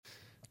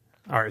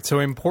All right, so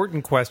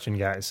important question,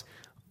 guys.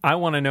 I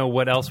want to know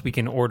what else we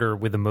can order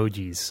with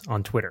emojis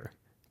on Twitter,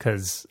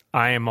 because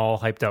I am all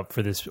hyped up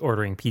for this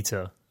ordering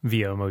pizza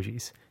via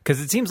emojis.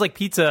 Because it seems like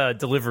pizza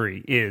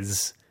delivery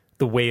is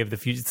the way of the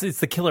future. It's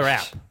the killer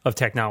app of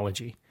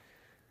technology.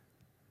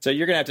 So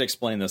you're going to have to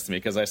explain this to me,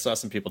 because I saw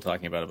some people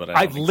talking about it, but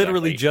I've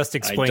literally just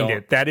explained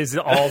it. That is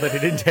all that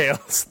it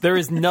entails. There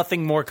is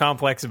nothing more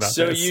complex about this.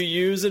 So you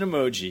use an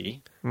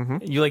emoji. Mm-hmm.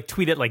 You like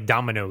tweet it like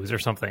Domino's or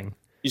something.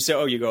 You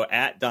say, you go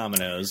at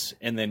Domino's,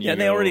 and then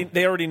they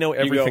already know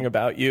everything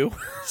about you.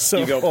 So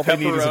you go all they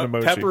need is an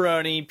emoji.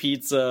 Pepperoni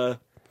pizza.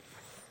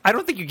 I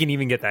don't think you can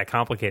even get that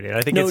complicated.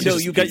 I think it's no.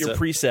 just You got your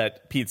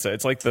preset pizza.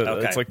 It's like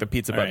the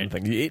pizza button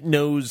thing. It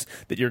knows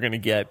that you're going to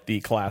get the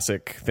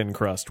classic thin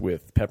crust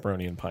with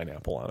pepperoni and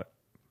pineapple on it.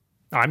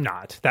 I'm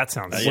not. That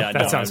sounds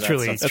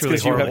truly that's truly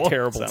horrible. You have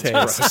terrible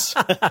taste.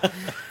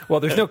 Well,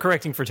 there's no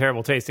correcting for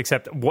terrible taste,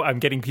 except I'm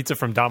getting pizza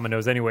from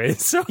Domino's anyway.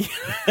 So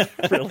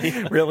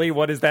really,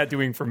 what is that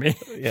doing for me?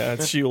 Yeah,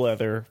 it's shoe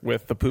leather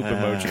with the poop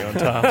emoji on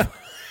top.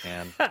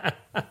 Man.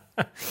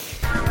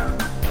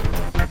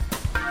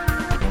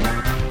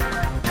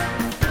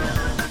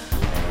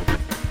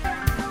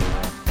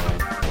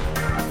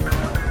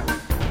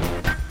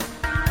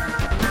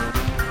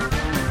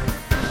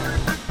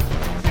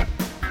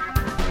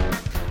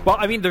 Well,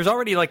 I mean, there's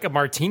already like a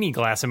martini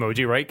glass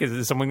emoji, right? Because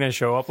is someone going to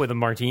show up with a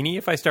martini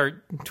if I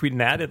start tweeting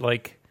that at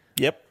like?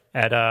 Yep.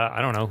 At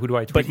I don't know, who do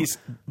I tweet?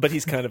 But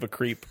he's kind of a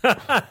creep.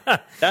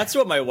 That's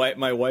what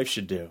my wife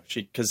should do.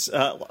 Because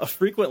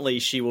frequently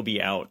she will be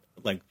out.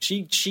 Like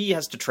she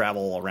has to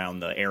travel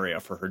around the area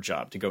for her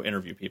job to go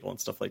interview people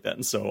and stuff like that.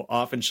 And so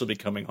often she'll be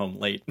coming home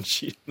late. And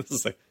this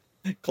is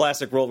a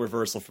classic role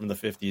reversal from the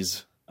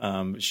 50s.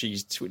 She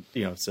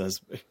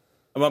says,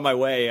 "I'm on my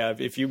way.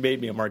 If you made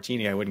me a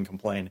martini, I wouldn't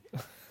complain."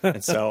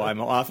 And so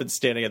I'm often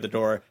standing at the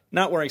door,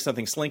 not wearing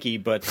something slinky,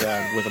 but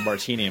with a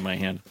martini in my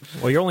hand.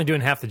 Well, you're only doing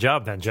half the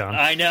job then, John.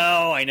 I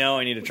know. I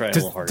need to try it a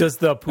little harder. Does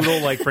the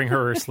poodle like bring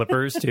her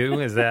slippers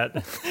too? Is that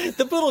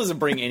the poodle doesn't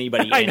bring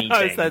anybody anything?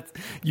 I know, that's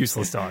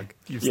useless dog.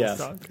 Useless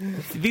dog.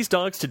 These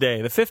dogs today,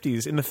 in the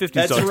 50s,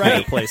 that's dogs right.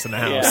 had a place in the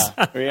house.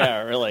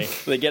 Yeah, really.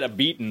 They get a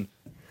beating.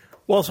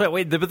 Well, so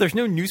wait, but there's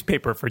no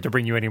newspaper for it to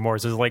bring you anymore.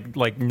 So it's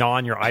like gnaw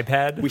on your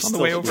iPad on the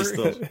way over.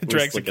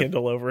 Drags a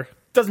Kindle over.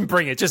 Doesn't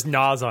bring it, just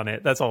gnaws on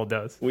it. That's all it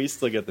does. We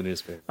still get the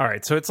newspaper. All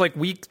right, so it's like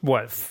week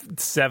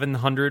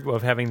 700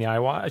 of having the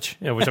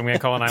iWatch, which I'm going to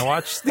call an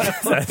iWatch.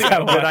 That's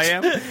how good I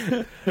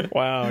am.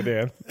 Wow,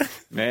 Dan.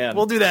 Man,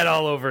 we'll do that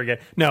all over again.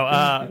 No,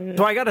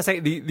 so I got to say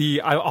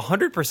the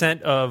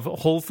 100% of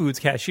Whole Foods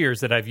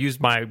cashiers that I've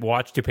used my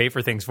watch to pay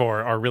for things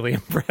for are really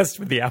impressed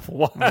with the Apple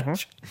Watch.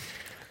 Mm-hmm.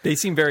 They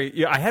seem very.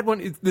 Yeah, I had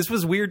one. This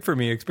was weird for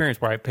me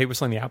experience where I paid with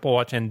selling the Apple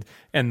Watch and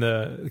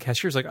the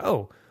cashier's like,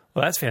 "Oh,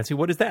 well, that's fancy.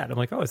 What is that?" I'm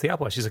like, "Oh, it's the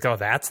Apple Watch." She's like, "Oh,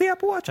 that's the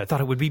Apple Watch. I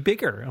thought it would be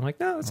bigger." I'm like,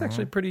 "No, it's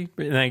actually pretty."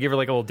 And I give her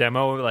like a little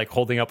demo, like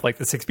holding up like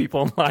the 6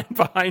 people in line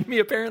behind me.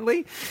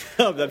 Apparently,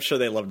 I'm sure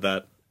they loved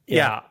that.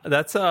 Yeah,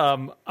 that's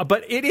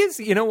But it is.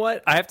 You know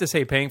what? I have to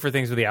say, paying for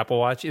things with the Apple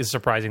Watch is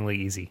surprisingly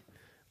easy.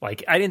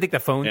 Like, I didn't think the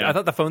phone... Yeah. I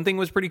thought the phone thing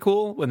was pretty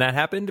cool when that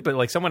happened, but,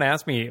 like, someone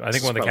asked me, I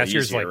think one of the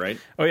cashiers, easier, like, right?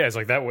 "Oh, yeah, it's,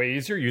 like, that way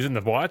easier, using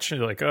the watch?"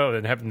 And they're like, "Oh,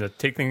 than having to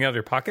take things out of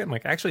your pocket?" I'm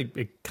like, actually,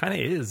 it kind of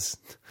is.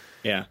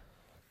 Yeah.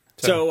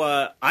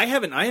 So I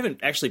haven't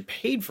actually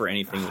paid for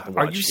anything with the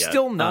watch Are you yet.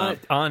 still not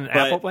on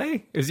Apple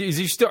Pay? Are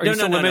you still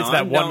limited to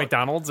that one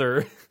McDonald's?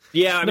 Or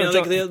Yeah, I mean,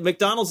 like, the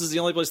McDonald's is the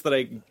only place that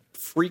I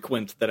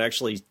frequent that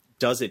actually...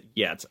 does it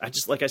yet. I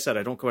just, like I said,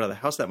 I don't go out of the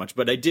house that much,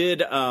 but I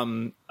did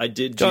John's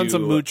a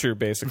moocher,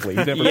 basically.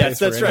 He never yes,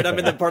 that's right. I'm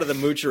in the part of the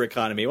moocher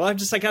economy. Well, I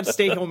got to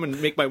stay home and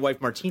make my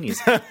wife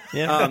martinis.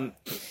 Yeah.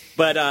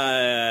 But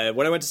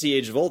when I went to see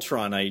Age of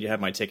Ultron, I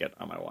had my ticket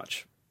on my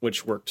watch,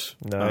 which worked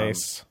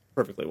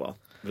perfectly well.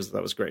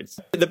 That was great.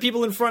 The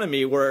people in front of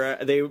me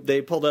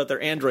they pulled out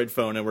their Android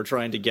phone and were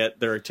trying to get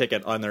their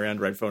ticket on their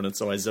Android phone, and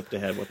so I zipped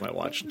ahead with my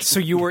watch. So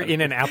you were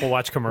in an Apple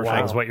Watch commercial,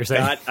 is what you're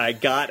saying? I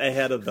got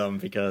ahead of them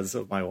because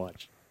of my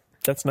watch.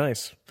 That's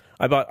nice.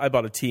 I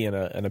bought a tea and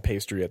a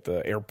pastry at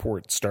the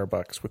airport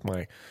Starbucks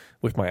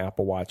with my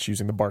Apple Watch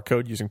using the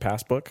barcode, using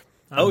Passbook.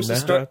 Oh,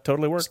 so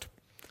totally worked.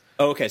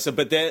 Oh, okay. So,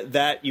 but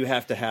that you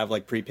have to have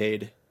like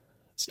prepaid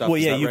stuff. Well,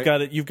 yeah, you've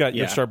right? got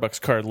your Starbucks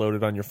card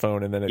loaded on your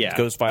phone, and then it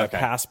goes via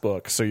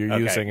Passbook, so you're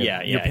using it.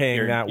 Yeah, you're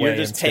paying that way. You're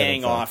just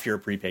paying off your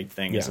prepaid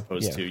thing as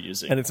opposed to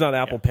using. And it's not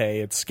Apple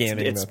Pay; it's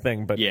scanning the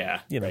thing. But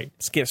right.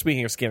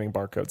 Speaking of scanning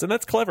barcodes, and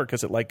that's clever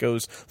because it like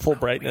goes full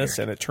brightness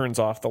and it turns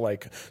off the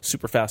like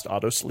super fast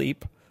auto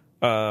sleep,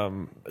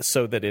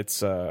 so that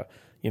it's.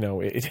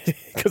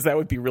 Because that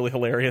would be really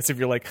hilarious if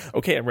you're like,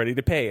 okay, I'm ready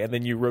to pay, and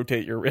then you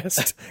rotate your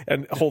wrist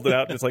and hold it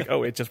out, and it's like,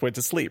 oh, it just went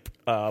to sleep.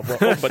 But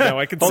now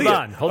I can see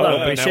it. Hold on,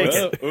 let me shake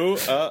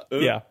it.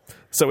 Yeah.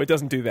 So it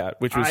doesn't do that,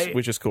 which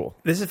is cool.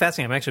 This is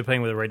fascinating. I'm actually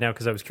playing with it right now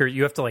because I was curious.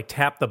 You have to like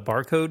tap the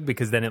barcode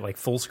because then it like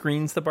full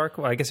screens the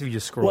barcode. I guess if you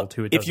just scroll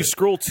to it, if you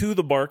scroll to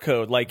the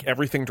barcode, like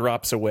everything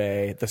drops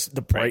away,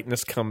 the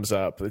brightness comes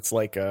up. It's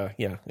like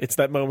it's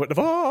that moment of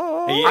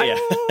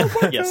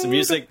Yes, the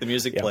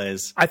music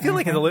plays. I feel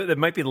like that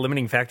might be the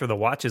limiting factor of the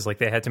watch is like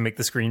they had to make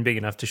the screen big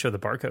enough to show the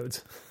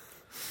barcodes.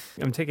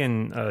 I'm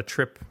taking a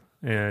trip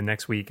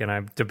next week, and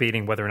I'm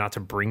debating whether or not to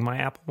bring my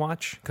Apple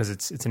Watch because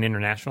it's an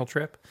international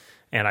trip,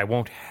 and I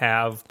won't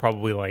have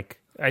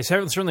I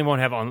certainly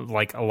won't have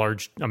like a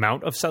large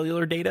amount of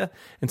cellular data,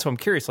 and so I'm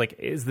curious, like,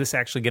 is this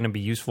actually going to be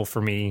useful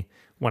for me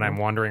when I'm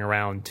wandering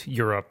around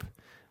Europe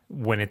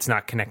when it's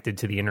not connected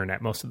to the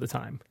internet most of the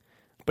time?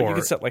 But you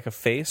can set like a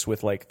face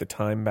with like the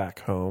time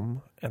back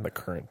home and the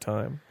current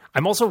time.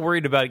 I'm also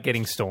worried about it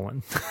getting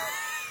stolen.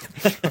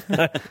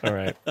 All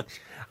right.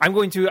 I'm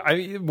going to.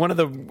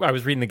 I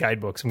was reading the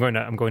guidebooks.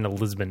 I'm going to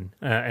Lisbon,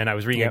 and I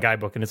was reading a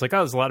guidebook, and it's like, oh,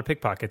 there's a lot of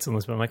pickpockets in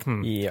Lisbon. I'm like,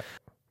 Yeah.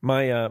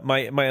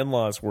 My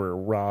in-laws were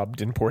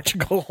robbed in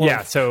Portugal.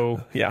 Yeah.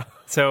 So yeah.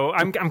 So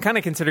I'm kind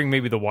of considering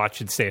maybe the watch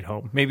should stay at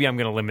home. Maybe I'm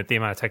going to limit the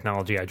amount of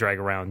technology I drag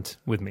around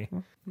with me.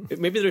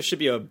 Maybe there should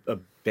be a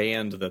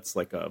band that's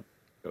like a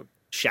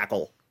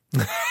shackle.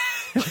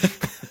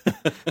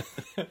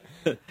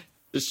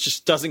 This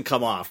just doesn't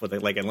come off with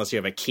it, like, unless you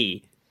have a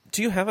key.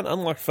 Do you have an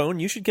unlocked phone?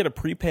 You should get a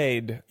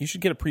prepaid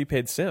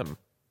SIM.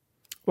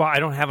 Well, I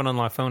don't have an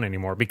unlocked phone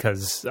anymore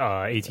because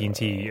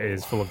AT&T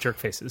is full of jerk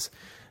faces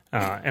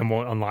and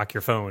won't unlock your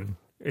phone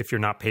if you're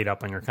not paid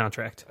up on your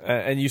contract.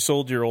 And you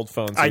sold your old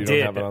phone, so you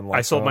don't have an unlocked phone.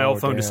 I sold my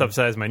old phone to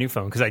subsidize my new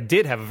phone because I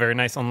did have a very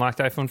nice unlocked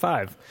iPhone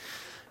 5,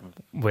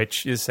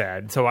 which is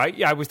sad. So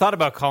I was thought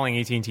about calling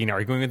AT&T and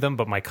arguing with them,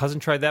 but my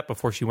cousin tried that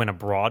before she went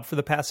abroad for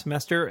the past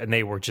semester, and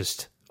they were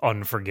just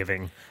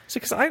unforgiving. So,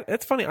 because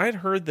it's funny, I had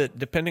heard that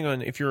depending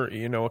on if you're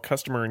a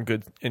customer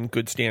in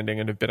good standing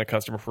and have been a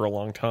customer for a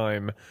long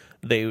time,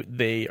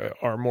 they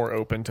are more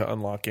open to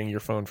unlocking your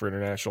phone for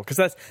international.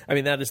 Because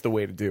that is the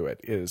way to do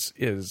it. Is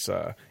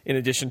in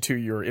addition to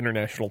your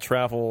international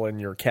travel and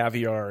your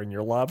caviar and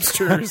your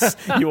lobsters,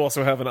 you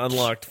also have an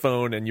unlocked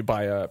phone and you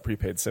buy a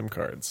prepaid SIM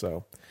card.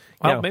 So.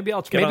 Well, maybe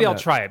I'll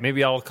try it.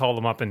 Maybe I'll call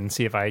them up and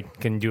see if I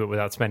can do it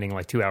without spending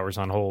like 2 hours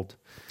on hold.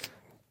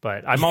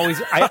 But I'm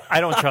always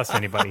I don't trust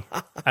anybody.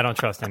 I don't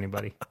trust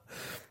anybody.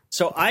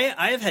 So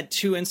I have had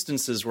two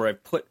instances where I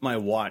put my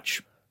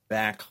watch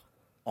back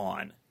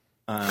on.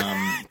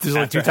 There's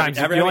only two times.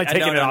 You're only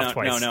taking it off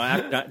twice.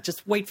 No,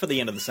 just wait for the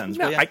end of the sentence.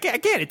 No, I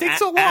can't. It takes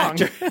so long.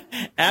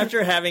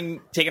 After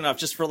having taken it off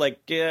just for like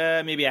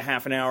maybe a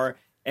half an hour,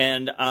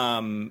 and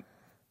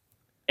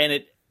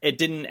it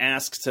didn't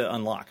ask to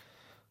unlock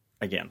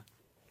again.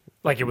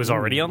 Like it was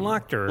already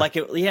unlocked, or I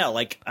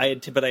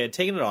had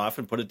taken it off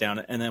and put it down,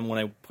 and then when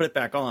I put it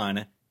back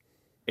on,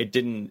 it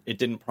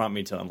didn't prompt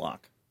me to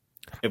unlock.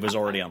 It was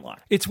already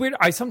unlocked. It's weird.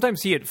 I sometimes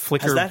see it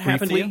flicker. Has that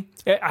happened to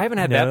briefly. I haven't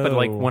had that, but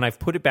like when I've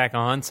put it back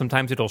on,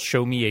 sometimes it'll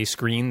show me a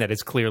screen that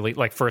is clearly,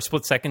 like for a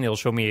split second, it'll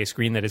show me a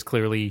screen that is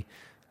clearly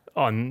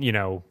on,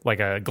 like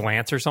a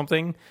glance or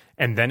something,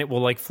 and then it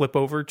will like flip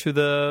over to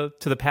the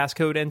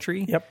passcode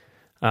entry. Yep.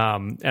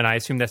 And I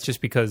assume that's just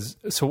because.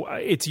 So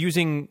it's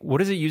using,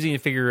 what is it using to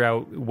figure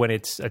out when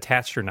it's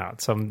attached or not?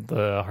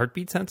 The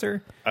heartbeat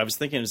sensor. I was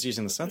thinking it's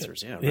using the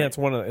sensors. Yeah, right. Yeah. It's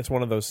one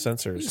of those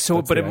sensors. So,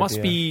 that's but it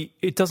must be.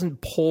 It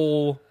doesn't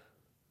pull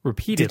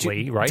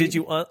repeatedly, right? Did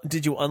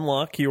you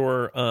unlock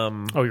your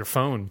your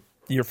phone?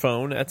 Your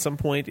phone at some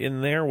point in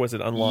there? Was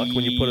it unlocked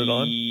when you put it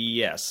on?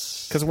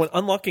 Yes. Because when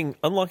unlocking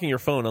your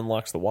phone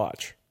unlocks the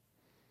watch,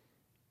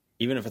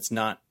 even if it's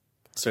not.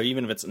 So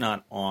even if it's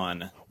not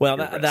on, well,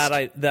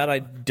 I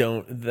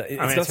don't.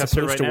 It's not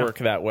supposed to work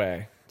that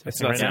way.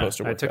 It's not supposed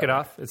to work. I took it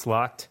off. It's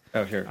locked.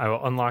 Oh, here. I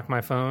will unlock my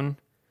phone,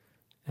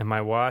 and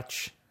my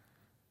watch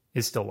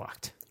is still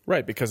locked.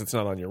 Right, because it's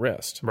not on your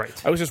wrist. Right.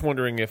 I was just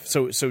wondering if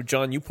so,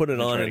 John, you put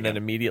it on, and then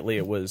immediately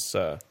it was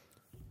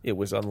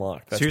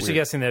unlocked. That's so you're weird.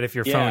 suggesting that if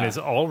your phone is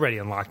already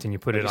unlocked and you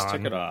put it on,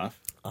 took it off.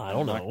 I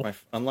don't know.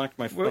 Unlocked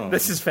my phone.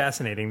 This is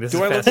fascinating.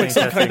 Do I look like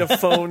some kind of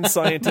phone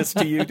scientist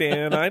to you,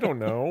 Dan? I don't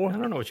know. I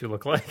don't know what you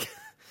look like.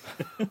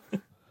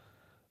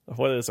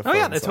 What is a phone? Oh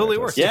yeah, that totally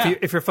works. Yeah.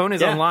 If your phone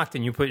is unlocked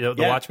and you put the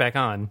watch back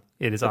on,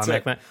 it is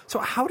automatic. So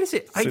how does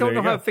it? I don't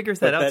know how it figures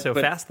that out so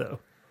fast though.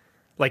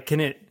 Like, can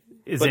it?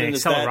 Is it an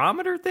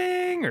accelerometer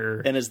thing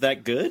or? And is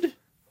that good?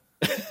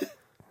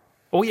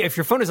 Oh yeah, if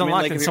your phone is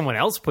unlocked and someone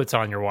else puts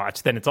on your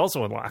watch, then it's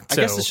also unlocked. I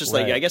guess it's just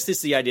I guess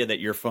it's the idea that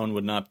your phone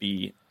would not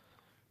be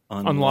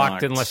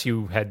unlocked unless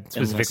you had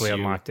specifically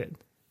unlocked it.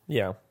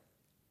 Yeah.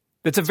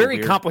 It's a very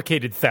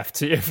complicated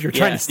theft if you're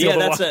trying to steal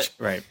the watch.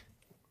 Right.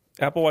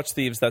 Apple Watch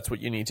thieves, that's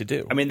what you need to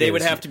do. I mean, they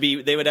would have to be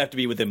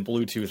within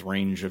Bluetooth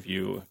range of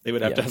you. They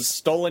would have to have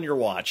stolen your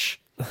watch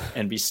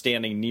and be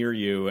standing near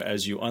you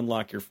as you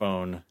unlock your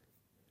phone.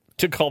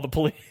 To call the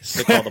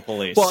police.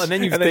 Well, and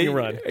then you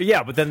run.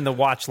 Yeah, but then the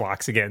watch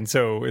locks again.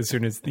 So as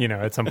soon as,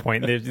 at some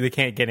point, they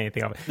can't get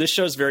anything off it. This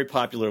show's very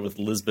popular with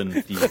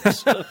Lisbon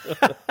thieves.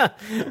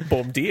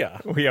 Bom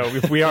dia.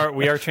 We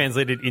are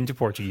translated into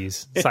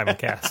Portuguese,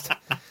 simulcast.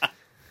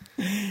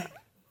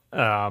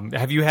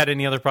 Have you had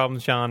any other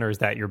problems, John, or is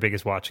that your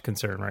biggest watch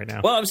concern right now?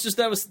 Well,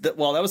 that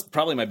was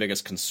probably my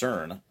biggest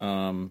concern.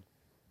 I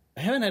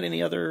haven't had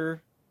any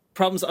other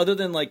problems other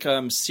than like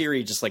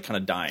Siri just like kind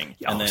of dying,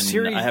 and then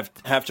Siri... I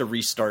have to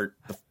restart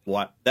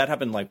what that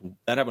happened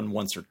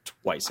once or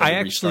twice. I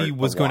actually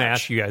was going to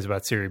ask you guys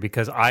about Siri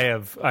because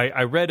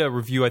I read a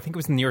review. I think it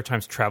was in the New York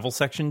Times travel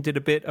section did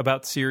a bit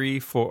about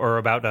Siri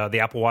about the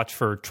Apple Watch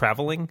for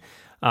traveling.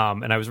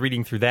 And I was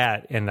reading through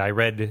that, and I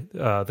read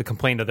the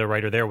complaint of the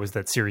writer there was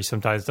that Siri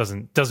sometimes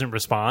doesn't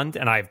respond,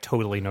 and I've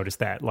totally noticed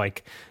that.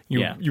 Like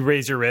you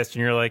raise your wrist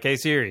and you're like, "Hey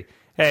Siri,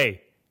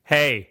 hey,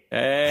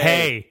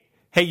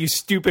 you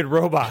stupid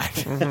robot."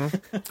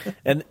 Mm-hmm.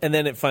 and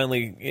then it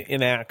finally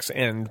enacts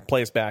and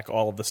plays back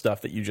all of the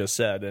stuff that you just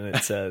said, and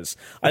it says,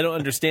 "I don't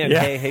understand.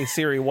 Hey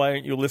Siri, why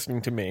aren't you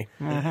listening to me?"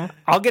 Mm-hmm.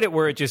 I'll get it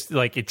where it just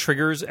like it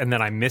triggers, and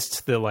then I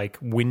missed the like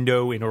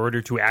window in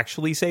order to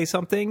actually say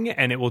something,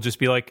 and it will just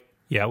be like.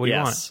 Yeah, what do you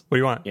want? What do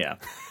you want? Yeah.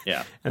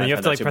 And then you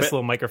have to like press the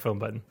little microphone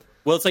button.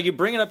 Well, it's like you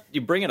bring it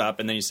up,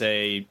 and then you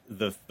say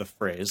the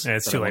phrase. And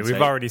it's too late.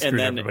 We've already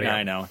screwed everybody up.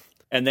 I know.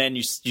 And then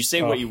you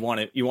say what you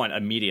want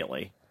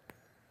immediately.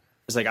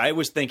 It's like I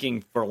was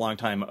thinking for a long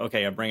time.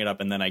 Okay, I bring it up,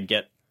 and then I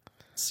get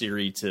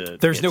Siri to.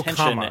 There's no attention,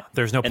 comma.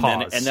 There's no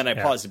pause. And then I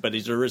pause it, but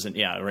there isn't.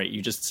 Yeah, right.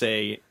 You just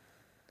say,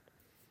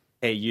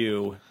 "Hey,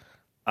 you,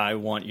 I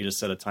want you to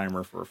set a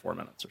timer for 4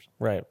 minutes or something."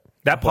 Right.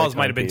 That pause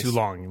might have been too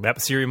long.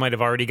 That Siri might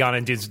have already gone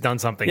and done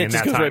something in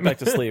that goes time. Right back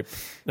to sleep.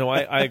 No,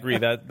 I agree.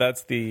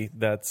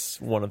 That's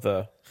one of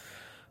the.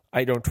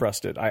 I don't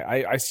trust it.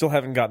 I still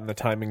haven't gotten the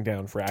timing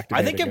down for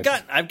activating. I think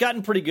I've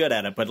gotten pretty good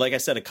at it, but like I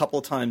said, a couple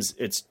of times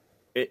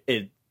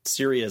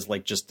Siri has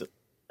like just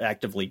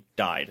actively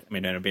died. I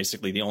mean, and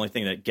basically the only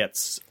thing that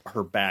gets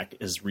her back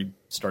is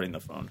restarting the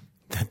phone.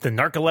 The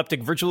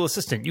narcoleptic virtual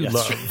assistant you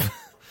love.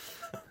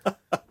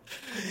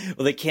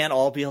 Well, they can't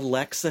all be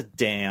Alexa,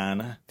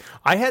 Dan.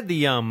 I had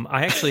the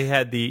I actually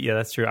had the yeah,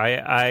 that's true.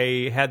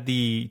 I had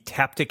the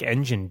Taptic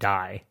engine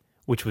die,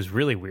 which was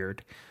really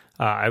weird.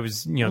 I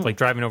was like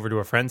driving over to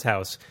a friend's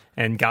house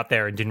and got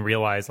there and didn't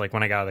realize like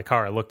when I got out of the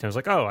car I looked and I was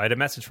like, oh, I had a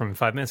message from him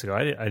 5 minutes ago.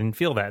 I didn't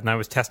feel that, and I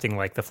was testing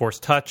like the Force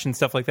Touch and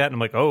stuff like that, and I'm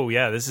like, oh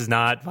yeah, this is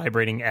not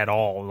vibrating at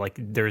all. Like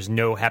there's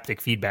no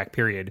haptic feedback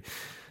period.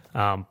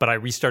 But I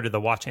restarted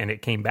the watch and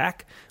it came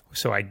back.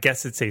 So I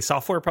guess it's a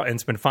software problem, and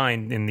it's been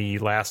fine in the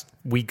last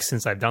week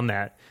since I've done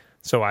that.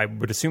 So I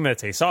would assume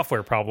it's a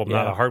software problem,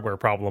 not a hardware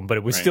problem. But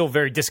it was still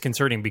very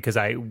disconcerting because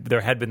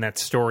there had been that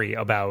story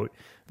about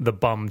the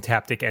bum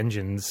Taptic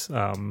engines.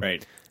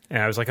 Right.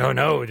 And I was like, oh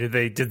no,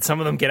 did some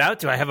of them get out?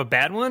 Do I have a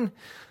bad one?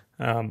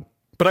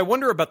 But I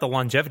wonder about the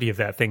longevity of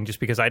that thing, just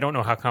because I don't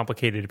know how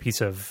complicated a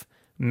piece of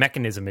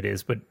mechanism it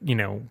is. But,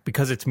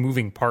 because it's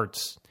moving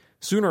parts,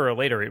 sooner or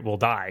later it will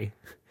die.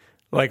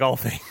 Like all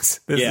things.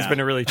 This has been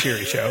a really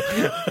cheery show.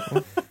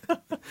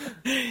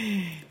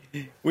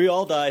 We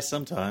all die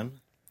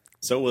sometime.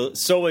 So will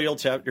your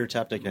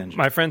Taptic engine.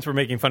 My friends were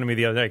making fun of me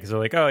the other day because they're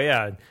like, oh,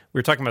 yeah, we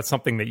were talking about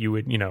something that you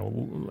would,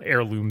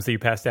 heirlooms that you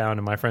pass down.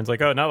 And my friend's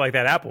like, oh, not like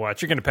that Apple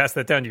Watch. You're going to pass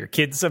that down to your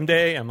kids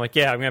someday? I'm like,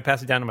 yeah, I'm going to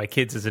pass it down to my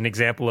kids as an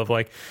example of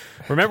like,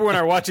 remember when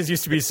our watches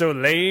used to be so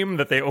lame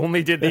that they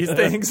only did these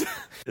things?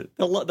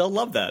 They'll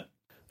love that.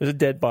 There's a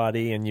dead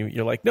body, and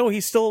you're like, no,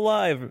 he's still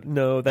alive.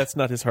 No, that's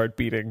not his heart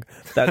beating.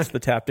 That's the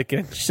Taptic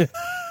engine.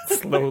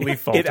 Slowly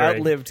faltering. It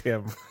outlived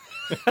him.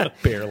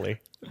 Barely.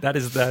 That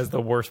is the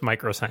worst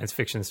micro science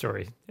fiction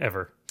story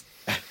ever.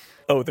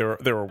 Oh, there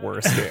are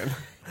worse, Dan.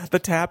 The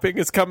tapping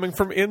is coming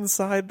from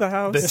inside the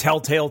house. The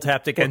telltale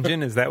Taptic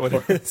engine, is that what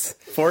it is?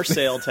 For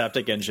sale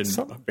Taptic engine,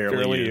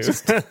 barely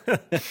used.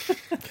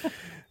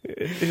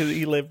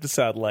 He lived a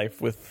sad life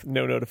with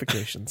no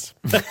notifications.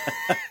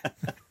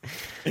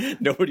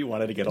 Nobody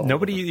wanted to get all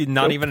Nobody,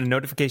 not even a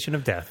notification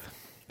of death.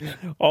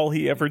 All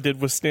he ever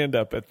did was stand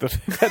up at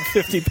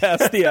 50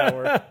 past the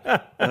hour.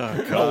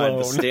 Oh God,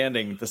 the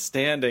standing. Is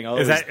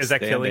that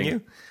killing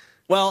you?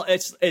 Well,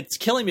 it's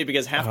killing me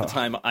because half the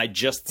time I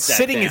just sat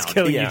sitting down. is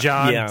killing you,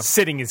 John. Yeah.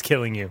 Sitting is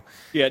killing you.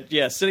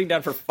 Yeah. Sitting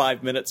down for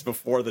 5 minutes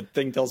before the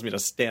thing tells me to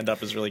stand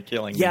up is really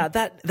killing me. Yeah,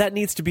 that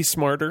needs to be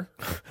smarter.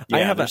 Yeah, I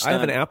have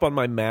an app on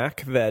my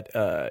Mac that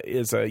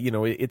is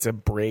it's a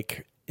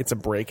break. It's a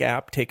break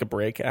app, take a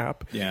break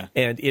app. Yeah.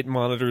 And it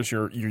monitors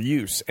your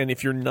use. And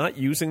if you're not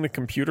using the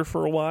computer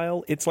for a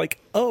while, it's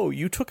like, oh,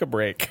 you took a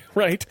break,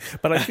 right?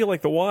 But I feel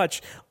like the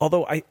watch,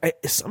 although I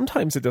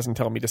sometimes it doesn't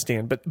tell me to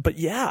stand, but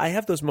yeah, I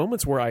have those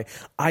moments where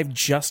I've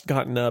just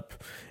gotten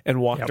up and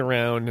walked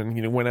around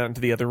and went out into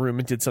the other room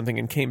and did something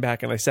and came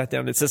back and I sat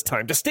down and it says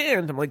time to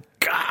stand. I'm like,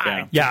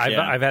 God. Yeah,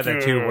 I've had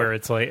that too, where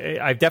it's like,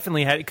 I've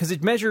definitely had, because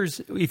it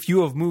measures if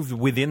you have moved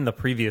within the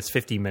previous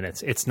 50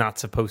 minutes, it's not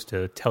supposed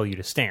to tell you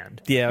to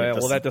stand. Yeah,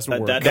 well, that doesn't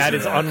work. That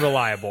is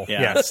unreliable.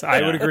 Yeah. Yes,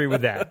 I would agree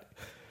with that.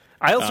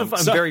 I also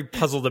I'm very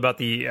puzzled about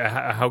the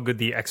how good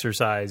the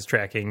exercise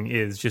tracking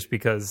is, just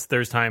because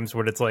there's times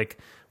when it's like,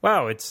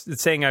 wow,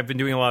 it's saying I've been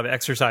doing a lot of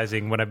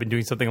exercising when I've been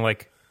doing something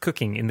like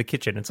cooking in the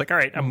kitchen. It's like, all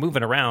right, I'm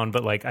moving around,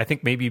 but like I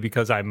think maybe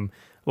because I'm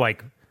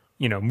like,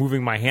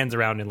 moving my hands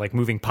around and like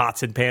moving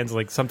pots and pans,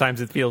 like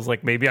sometimes it feels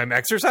like maybe I'm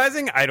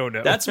exercising. I don't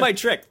know. That's my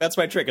trick.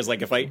 Is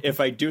like if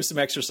I do some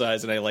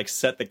exercise and I like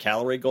set the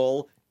calorie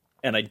goal,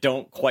 and I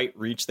don't quite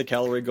reach the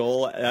calorie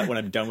goal when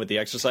I'm done with the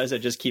exercise, I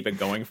just keep it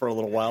going for a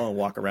little while and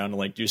walk around and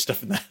like do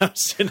stuff in the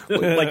house. And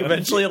like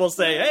eventually it'll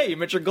say, "Hey, you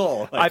met your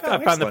goal." Like,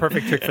 I found the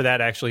perfect trick for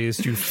that actually is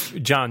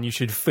John, you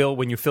should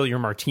when you fill your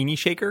martini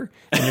shaker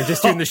and you're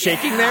just doing the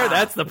shaking there.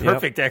 That's the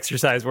perfect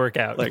exercise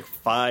workout. like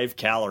 5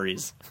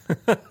 calories.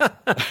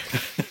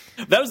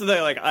 That was the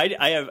thing. Like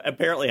I have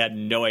apparently had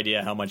no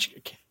idea how much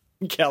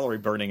calorie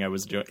burning I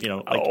was doing. You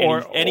know,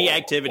 like any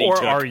activity. Or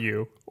took. are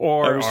you?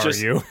 Or are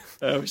you?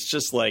 I was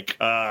just like,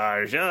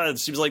 yeah, it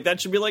seems like that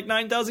should be like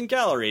 9,000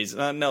 calories.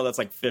 No, that's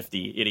like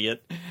 50,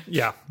 idiot.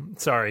 Yeah.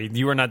 Sorry,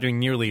 you are not doing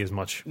nearly as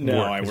much. No,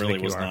 work I as really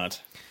Vicky was are.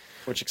 not.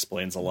 Which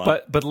explains a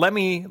lot. But let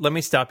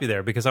me stop you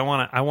there because I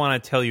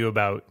want to tell you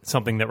about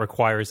something that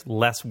requires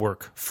less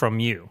work from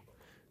you,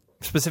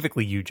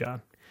 specifically you,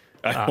 John.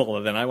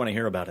 Well, then I want to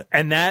hear about it.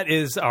 And that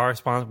is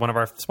one of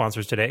our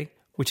sponsors today,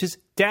 which is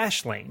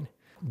Dashlane.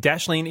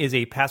 Dashlane is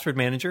a password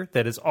manager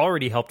that has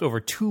already helped over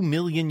 2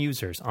 million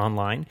users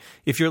online.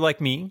 If you're like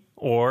me,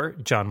 or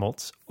John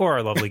Moltz, or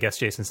our lovely guest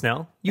Jason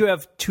Snell, you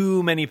have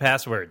too many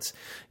passwords.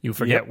 You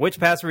forget which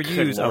password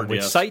you use on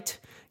which site.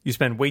 You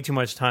spend way too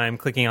much time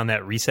clicking on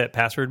that reset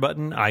password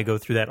button. I go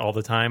through that all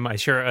the time. I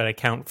share an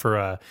account for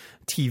a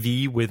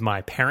TV with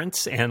my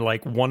parents, and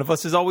like one of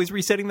us is always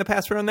resetting the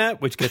password on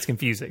that, which gets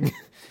confusing.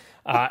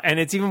 And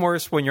it's even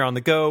worse when you're on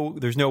the go.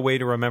 There's no way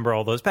to remember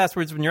all those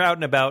passwords when you're out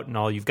and about, and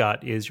all you've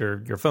got is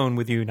your phone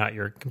with you, not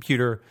your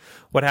computer,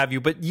 what have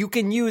you. But you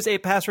can use a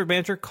password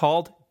manager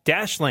called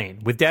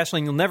Dashlane. With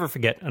Dashlane, you'll never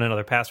forget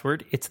another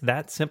password. It's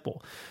that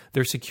simple.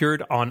 They're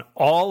secured on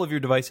all of your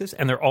devices,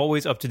 and they're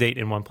always up to date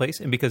in one place.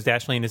 And because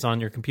Dashlane is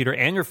on your computer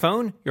and your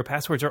phone, your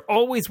passwords are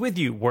always with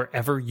you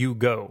wherever you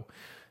go.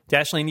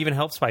 Dashlane even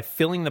helps by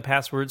filling the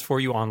passwords for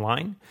you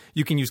online.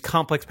 You can use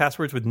complex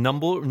passwords with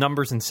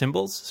numbers and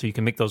symbols, so you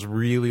can make those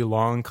really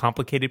long,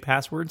 complicated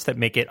passwords that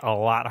make it a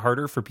lot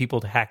harder for people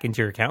to hack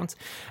into your accounts.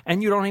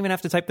 And you don't even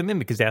have to type them in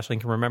because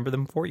Dashlane can remember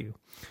them for you.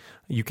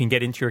 You can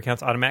get into your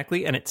accounts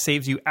automatically, and it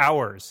saves you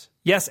hours.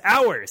 Yes,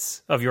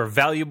 hours of your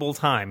valuable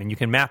time. And you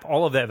can map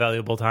all of that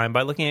valuable time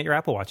by looking at your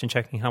Apple Watch and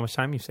checking how much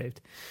time you've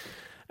saved.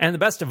 And the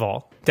best of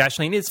all,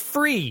 Dashlane is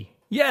free.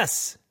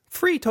 Yes,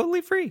 free,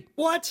 totally free.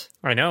 What?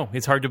 I know,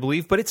 it's hard to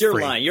believe, but it's You're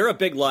free. lying. You're a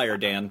big liar,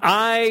 Dan.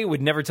 I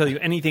would never tell you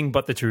anything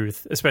but the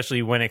truth,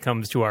 especially when it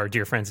comes to our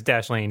dear friends at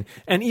Dashlane.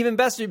 And even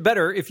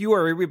better, if you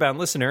are a Rebound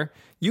listener,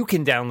 you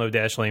can download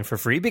Dashlane for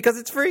free because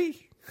it's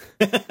free.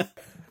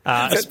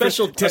 A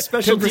special deal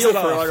for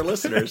our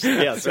listeners.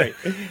 Yeah, that's right.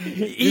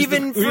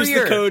 Even freer. Use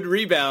the code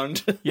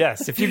REBOUND.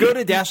 Yes, if you go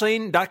to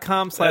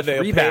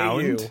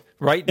dashlane.com/rebound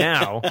right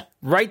now,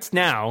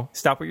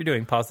 stop what you're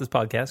doing, pause this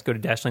podcast, go to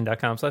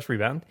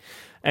dashlane.com/rebound,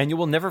 and you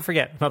will never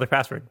forget another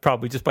password,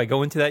 probably just by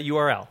going to that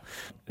URL.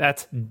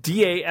 That's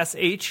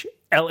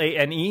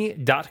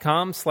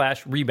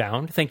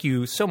dashlane.com/rebound. Thank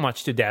you so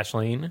much to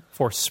Dashlane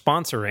for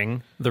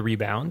sponsoring the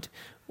Rebound,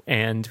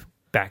 and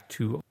back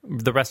to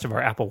the rest of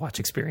our Apple Watch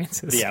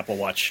experiences. The Apple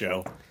Watch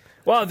show.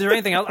 Well, is there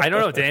anything else? I don't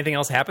know. Did anything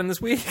else happen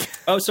this week?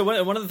 Oh, so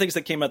one of the things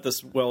that came out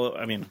this, well,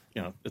 I mean,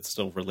 you know, it's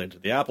still related to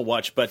the Apple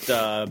Watch, but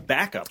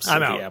backups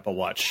of the Apple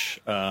Watch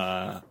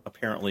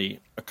apparently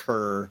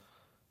occur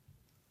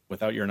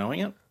without your knowing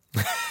it.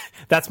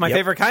 That's my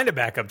favorite kind of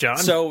backup, John.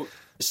 So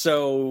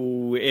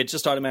it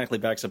just automatically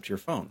backs up to your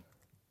phone.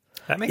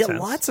 That makes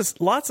sense.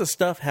 Lots of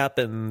stuff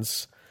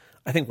happens.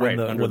 I think when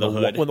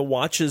the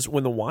watch is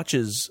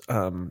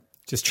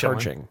just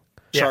charging.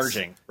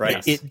 Charging, right?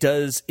 Yes. It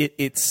does.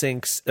 It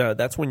syncs.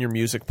 That's when your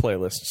music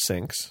playlist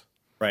syncs.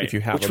 Right. If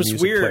you have Which a was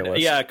music weird. playlist.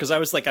 Yeah, because I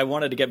was like, I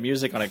wanted to get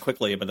music on it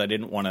quickly, but I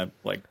didn't want to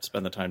like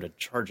spend the time to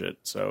charge it.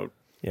 So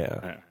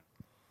yeah,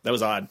 that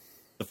was odd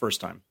the first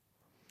time.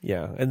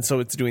 Yeah, and so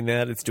it's doing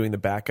that. It's doing the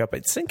backup.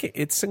 It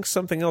syncs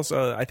something else.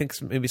 I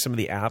think maybe some of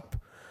the app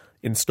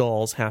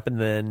installs happen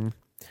then.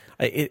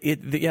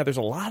 There's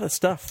a lot of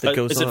stuff that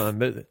goes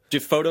on. Do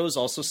photos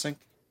also sync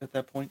at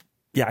that point?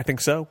 Yeah, I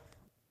think so.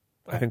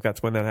 I think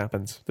that's when that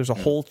happens. There's a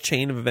whole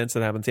chain of events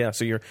that happens. Yeah,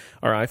 so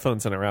our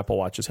iPhones and our Apple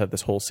Watches have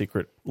this whole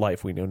secret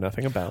life we know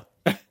nothing about.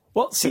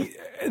 Well, see,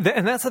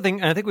 and that's the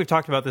thing. I think we've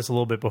talked about this a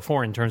little bit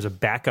before in terms of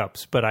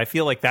backups, but I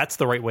feel like that's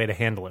the right way to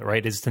handle it,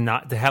 right? Is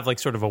to have like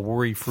sort of a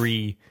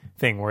worry-free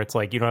thing where it's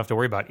like you don't have to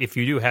worry about if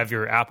you do have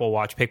your Apple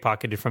Watch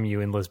pickpocketed from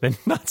you in Lisbon.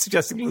 Not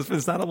suggesting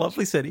Lisbon's not a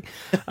lovely city.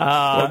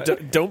 Well,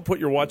 don't put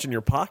your watch in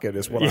your pocket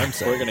is what I'm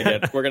saying.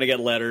 We're gonna get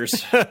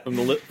letters from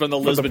the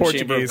Lisbon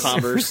Chamber of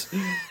Commerce.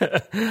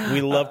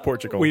 We love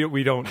Portugal.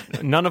 We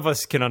don't. None of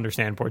us can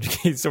understand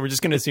Portuguese, so we're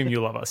just going to assume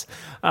you love us.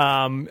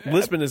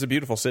 Lisbon is a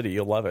beautiful city.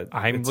 You'll love it.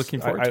 I'm looking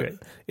forward to it.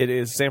 It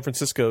is San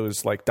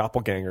Francisco's like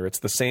doppelganger. It's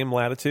the same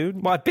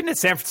latitude. Well, I've been to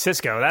San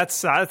Francisco.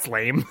 That's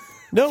lame.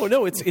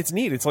 No, it's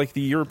neat. It's like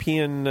the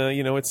European,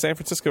 it's San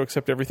Francisco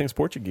except everything's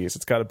Portuguese.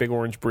 It's got a big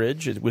orange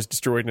bridge. It was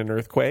destroyed in an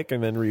earthquake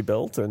and then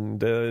rebuilt,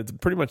 and it's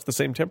pretty much the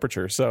same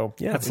temperature. So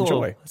yeah,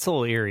 enjoy. It's a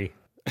little eerie.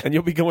 And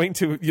you'll be going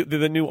to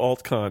the new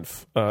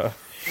AltConf.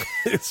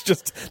 It's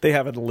just they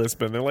have it in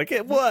Lisbon. They're like,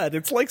 what?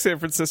 It's like San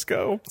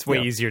Francisco. It's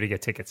way easier to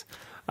get tickets.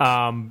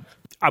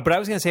 But I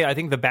was going to say, I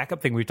think the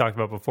backup thing we talked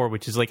about before,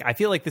 which is like, I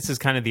feel like this is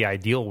kind of the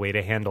ideal way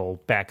to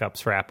handle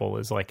backups for Apple,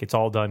 is like it's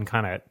all done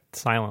kind of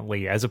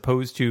silently, as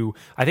opposed to,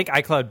 I think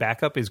iCloud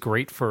backup is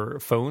great for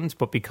phones,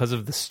 but because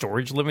of the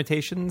storage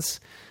limitations,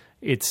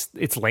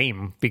 it's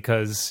lame,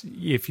 because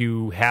if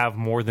you have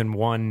more than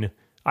one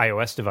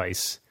iOS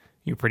device,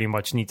 you pretty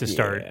much need to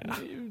start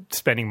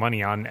spending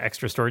money on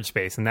extra storage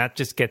space, and that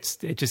just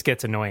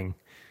gets annoying.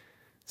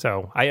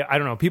 So I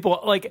don't know. People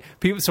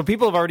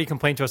have already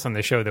complained to us on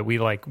the show that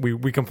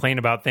we complain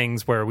about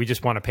things where we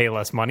just want to pay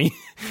less money.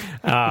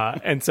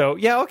 And so,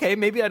 okay,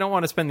 maybe I don't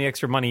want to spend the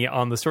extra money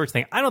on the storage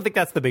thing. I don't think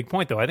that's the big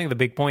point, though. I think the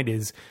big point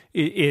is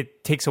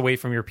it takes away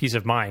from your peace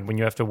of mind when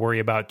you have to worry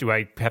about, do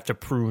I have to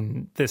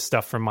prune this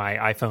stuff from my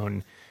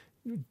iPhone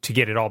to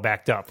get it all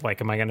backed up?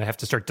 Like, am I going to have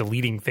to start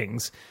deleting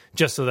things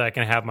just so that I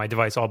can have my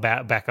device all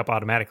back up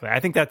automatically? I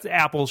think that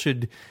Apple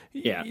should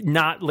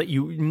not make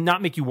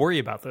you worry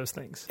about those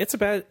things. It's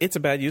a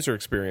bad user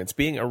experience.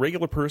 Being a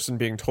regular person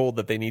being told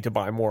that they need to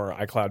buy more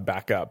iCloud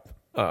backup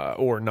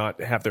or not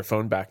have their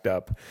phone backed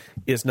up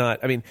is not.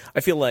 I mean,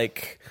 I feel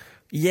like.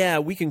 Yeah,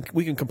 we can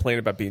complain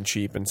about being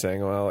cheap and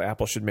saying, well,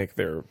 Apple should make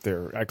their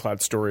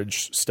iCloud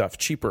storage stuff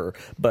cheaper.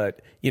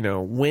 But,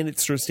 when it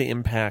starts to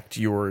impact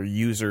your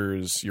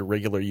users, your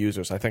regular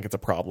users, I think it's a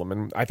problem.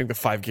 And I think the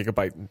 5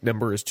 gigabyte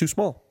number is too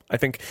small. I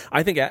think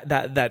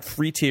that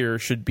free tier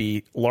should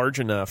be large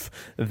enough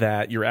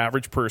that your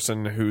average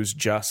person who's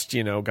just,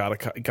 got an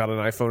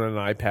iPhone and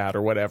an iPad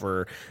or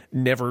whatever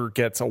never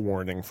gets a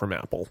warning from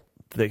Apple.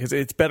 Because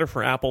it's better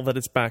for Apple that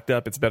it's backed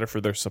up. It's better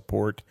for their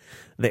support.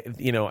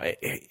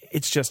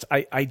 It's just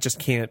I just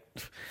can't.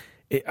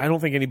 I don't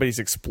think anybody's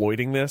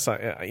exploiting this.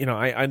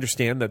 I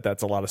understand that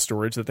that's a lot of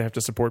storage that they have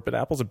to support, but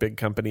Apple's a big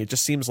company. It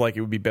just seems like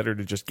it would be better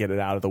to just get it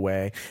out of the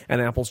way. And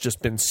Apple's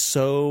just been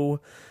so.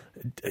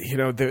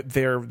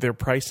 Their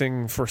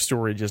pricing for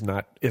storage is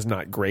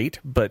not great,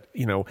 but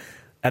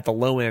at the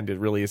low end, it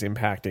really is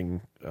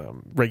impacting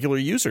regular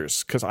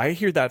users, because I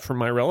hear that from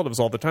my relatives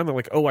all the time. They're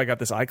like, "Oh, I got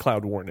this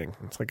iCloud warning."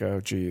 It's like, "Oh,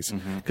 geez,"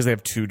 because they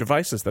have 2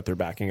 devices that they're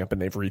backing up, and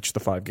they've reached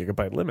the 5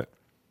 gigabyte limit.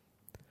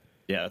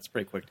 Yeah, it's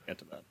pretty quick to get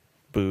to that.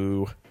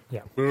 Boo!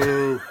 Yeah,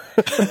 boo!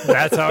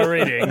 That's our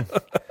rating.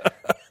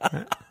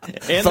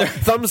 And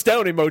thumbs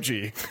down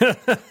emoji.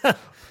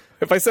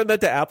 If I send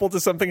that to Apple,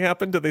 does something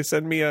happen? Do they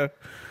send me a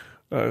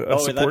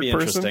support that'd be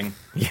person? interesting.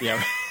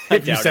 Yeah.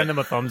 If you send them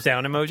a thumbs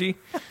down emoji,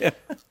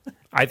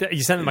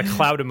 you send them a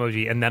cloud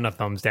emoji and then a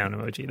thumbs down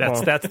emoji.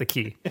 That's the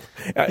key.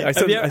 I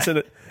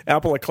send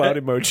Apple a cloud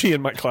emoji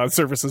and my cloud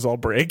services all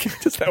break.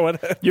 Is that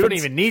what happens? You don't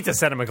even need to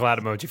send them a cloud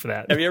emoji for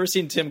that. Have you ever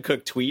seen Tim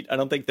Cook tweet? I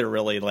don't think they're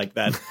really like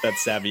that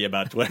savvy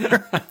about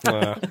Twitter.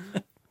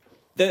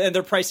 And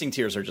their pricing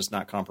tiers are just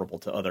not comparable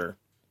to other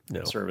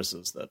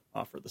services that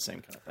offer the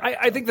same kind of thing.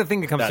 I think the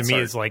thing that comes to me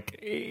is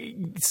like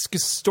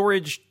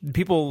storage.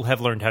 People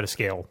have learned how to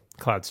scale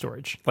cloud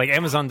storage. Like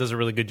Amazon does a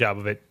really good job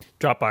of it.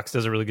 Dropbox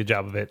does a really good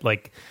job of it.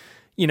 Like,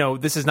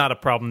 this is not a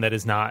problem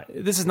this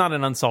is not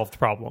an unsolved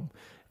problem.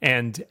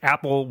 And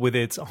Apple, with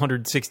its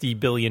 $160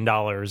 billion,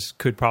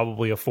 could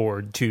probably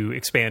afford to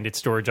expand its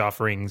storage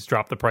offerings,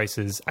 drop the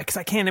prices, because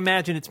I can't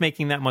imagine it's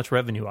making that much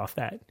revenue off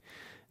that.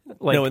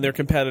 No, and their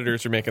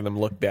competitors are making them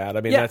look bad.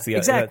 I mean, that's the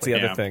other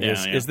thing.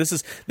 This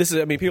is.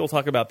 I mean, people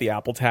talk about the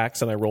Apple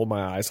tax, and I roll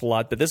my eyes a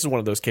lot. But this is one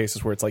of those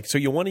cases where it's like, so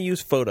you want to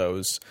use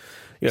Photos.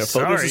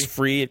 Photos is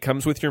free. It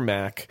comes with your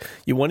Mac.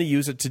 You want to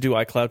use it to do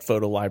iCloud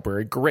Photo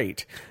Library.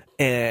 Great.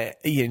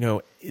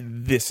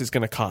 This is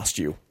going to cost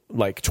you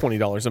like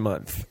 $20 a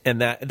month, and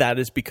that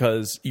is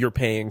because you're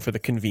paying for the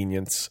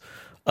convenience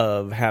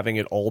of having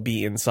it all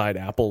be inside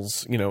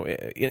Apple's,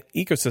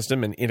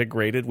 ecosystem and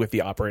integrated with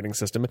the operating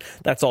system.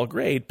 That's all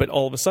great, but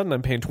all of a sudden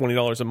I'm paying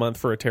 $20 a month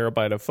for a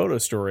terabyte of photo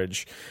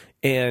storage,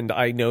 and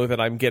I know that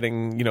I'm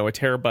getting, a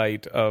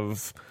terabyte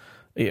of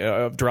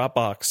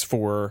Dropbox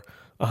for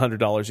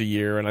 $100 a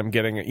year, and I'm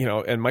getting,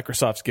 and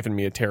Microsoft's given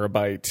me a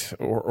terabyte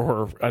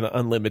or an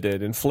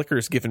unlimited, and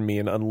Flickr's given me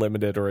an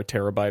unlimited or a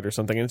terabyte or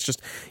something. And it's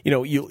just,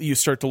 you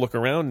start to look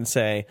around and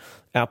say,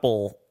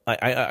 Apple.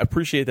 I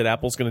appreciate that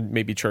Apple's going to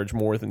maybe charge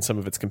more than some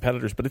of its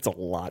competitors, but it's a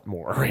lot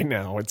more right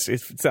now.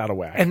 It's out of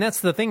whack. And that's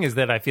the thing, is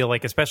that I feel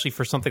like, especially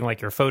for something like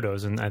your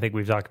photos, and I think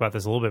we've talked about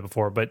this a little bit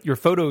before, but your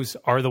photos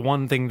are the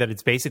one thing that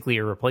it's basically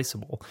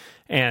irreplaceable.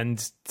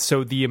 And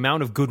so the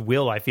amount of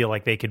goodwill I feel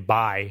like they could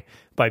buy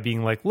by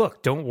being like,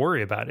 look, don't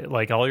worry about it.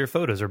 Like, all your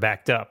photos are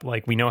backed up.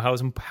 Like, we know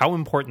how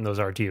important those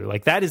are to you.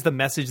 Like, that is the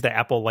message that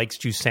Apple likes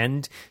to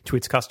send to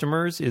its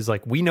customers, is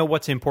like, we know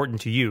what's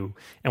important to you,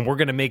 and we're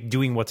going to make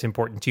doing what's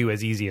important to you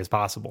as easy as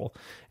possible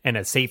and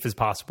as safe as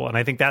possible. And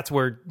I think that's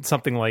where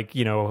something like,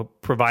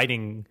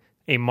 providing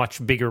a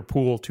much bigger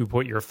pool to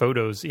put your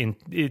photos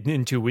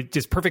into, it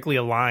just perfectly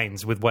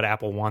aligns with what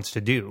Apple wants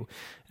to do.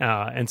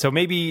 And so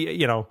maybe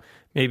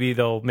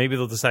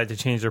they'll decide to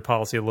change their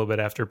policy a little bit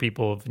after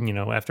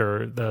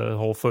after the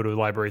whole photo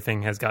library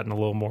thing has gotten a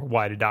little more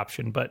wide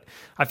adoption. But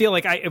I feel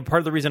like part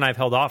of the reason I've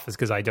held off is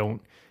because I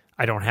don't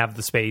have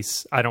the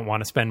space. I don't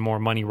want to spend more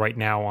money right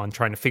now on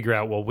trying to figure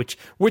out, well,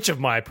 which of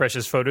my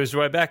precious photos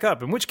do I back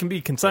up and which can be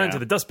consigned to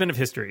the dustbin of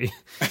history.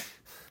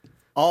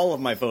 all of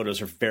my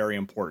photos are very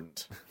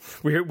important.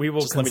 We will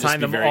Let me consign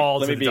them very, all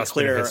let to me the be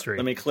dustbin of clear. history.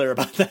 Let me clear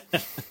about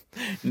that.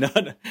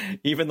 None,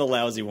 even the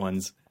lousy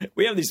ones.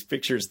 We have these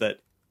pictures that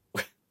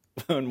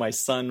when my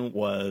son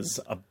was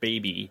a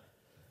baby,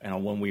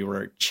 when we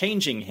were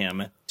changing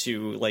him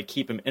to like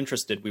keep him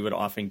interested, we would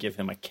often give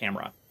him a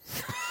camera.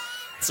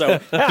 So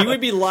he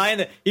would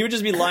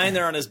just be lying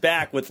there on his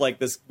back with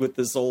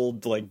this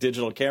old like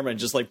digital camera and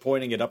just like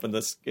pointing it up in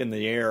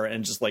the air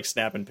and just like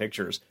snapping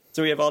pictures.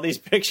 So we have all these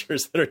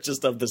pictures that are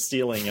just of the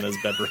ceiling in his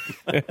bedroom.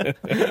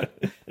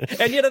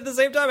 And yet at the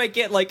same time, I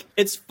can't, like,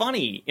 it's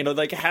funny,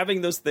 like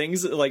having those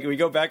things, like we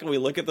go back and we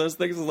look at those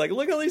things and like,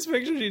 look at all these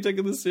pictures you took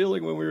of the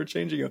ceiling when we were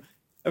changing you.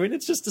 I mean,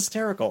 it's just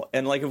hysterical.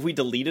 And like, if we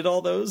deleted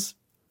all those,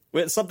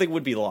 something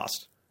would be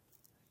lost.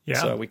 Yeah.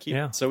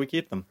 So we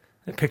keep them.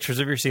 Pictures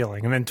of your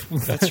ceiling, and then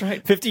That's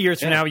right. 50 years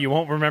from now, you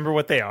won't remember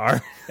what they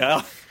are.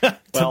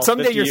 Well,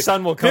 Someday your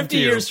son will come to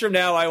you. 50 years from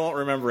now, I won't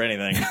remember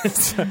anything.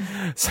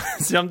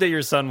 Someday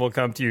your son will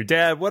come to you,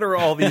 Dad. What are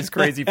all these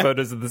crazy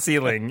photos of the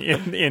ceiling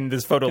in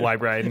this photo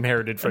library I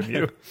inherited from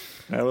you?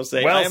 I will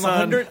say, Well,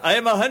 I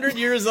am 100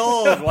 years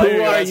old. Why are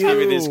you asking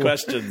me these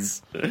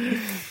questions?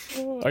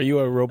 Are you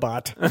a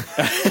robot?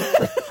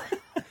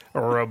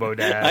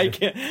 Robo-Dad. I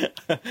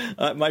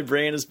can't. My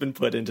brain has been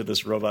put into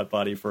this robot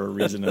body for a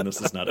reason, and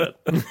this is not it.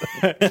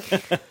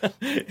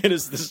 It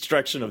is the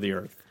destruction of the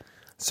Earth.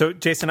 So,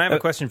 Jason, I have a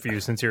question for you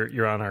since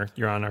you're on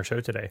our show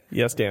today.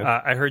 Yes, Dan.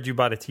 I heard you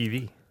bought a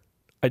TV.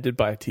 I did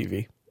buy a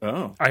TV.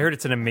 Oh, I heard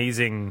it's an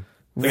amazing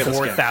at this guy.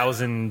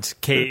 4,000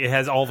 K. It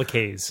has all the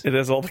Ks. It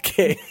has all the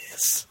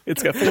Ks.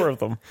 It's got 4 of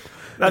them.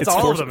 That's It's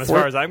all four- of them, as four-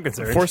 far as I'm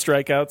concerned. 4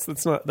 strikeouts.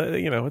 That's not.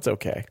 It's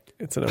okay.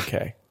 It's an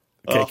okay.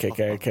 Oh my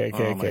K.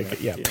 God.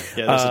 Yeah.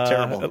 Yeah, those are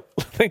terrible.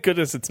 Thank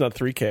goodness it's not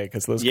 3K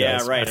because those Yeah,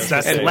 guys. right.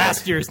 That's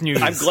last year's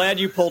news. I'm glad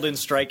you pulled in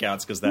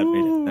strikeouts because that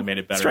made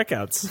it better.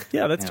 Strikeouts.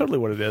 Yeah, that's totally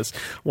what it is.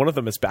 One of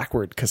them is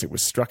backward because it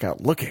was struck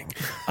out looking.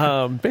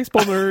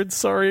 Baseball nerds.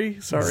 Sorry.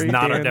 It's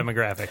not our Dan.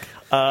 demographic.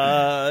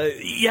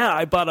 Yeah,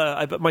 I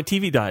bought my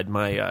TV died.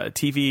 My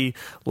TV,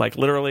 like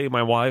literally,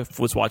 my wife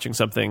was watching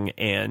something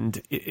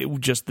and it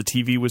just the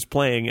TV was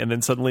playing, and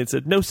then suddenly it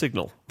said no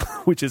signal,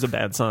 which is a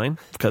bad sign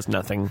because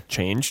nothing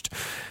changed.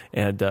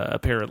 And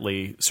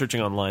apparently, searching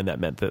online, that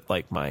meant that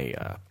like my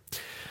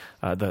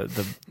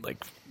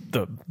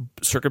the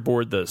circuit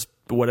board, the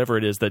whatever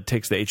it is that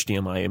takes the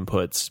HDMI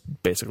inputs,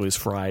 basically is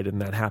fried,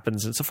 and that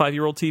happens. It's a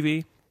 5-year-old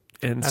TV.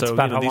 And That's so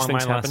about how these long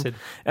things mine happen. lasted.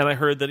 And I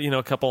heard that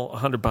a couple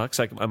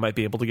 $100 I might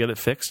be able to get it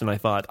fixed. And I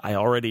thought I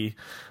already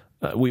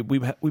we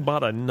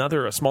bought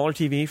a smaller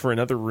TV for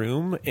another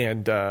room,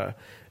 and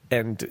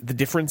the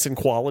difference in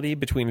quality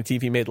between a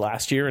TV made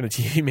last year and a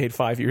TV made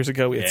 5 years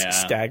ago, it's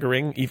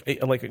staggering.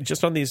 Like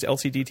just on these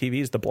LCD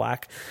TVs, the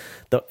black,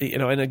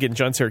 and again,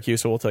 John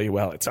Syracuse will tell you,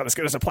 well, it's not as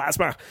good as a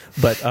plasma,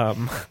 but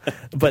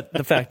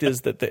the fact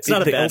is that It's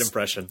not a bad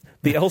impression.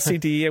 The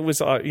LCD, it was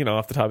off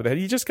the top of the head,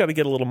 you just got to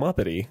get a little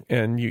muppety,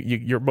 and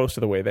you're most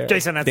of the way there.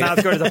 Jason, that's not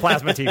as good as a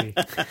plasma TV.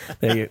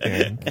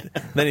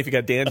 Then if you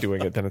got Dan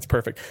doing it, then it's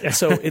perfect.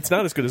 So it's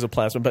not as good as a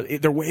plasma, but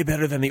they're way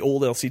better than the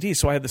old LCD.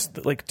 So I had this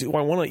do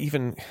I want to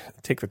even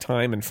take the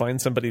time and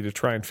find somebody to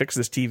try and fix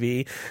this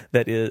TV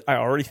that I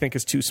already think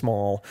is too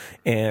small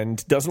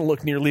and doesn't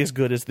look nearly as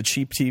good as the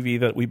cheap TV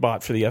that we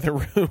bought for the other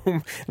room?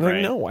 And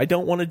Right. no, I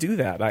don't want to do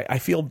that. I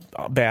feel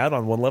bad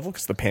on one level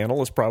because the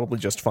panel is probably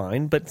just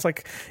fine, but it's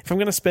like if I'm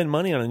going to spend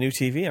money on a new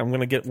TV, I'm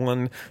going to get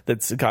one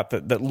that's got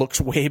that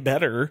looks way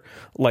better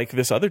like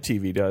this other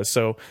TV does.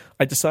 So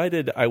I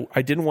decided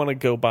I didn't want to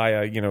go buy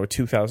a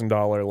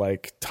 $2,000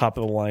 like top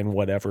of the line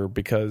whatever,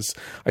 because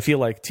I feel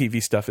like TV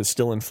stuff is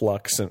still in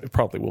flux and it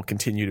probably will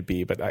continue to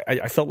be. But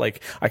I felt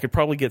like I could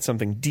probably get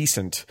something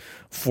decent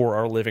for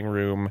our living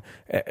room,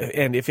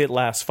 and if it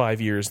lasts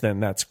 5 years, then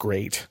that's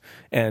great.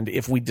 And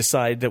if we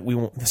decide that we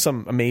want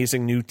some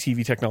amazing new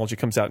TV technology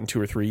comes out in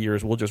 2 or 3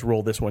 years, we'll just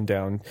roll this one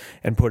down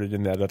and put it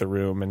in that other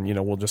room, and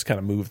we'll just kind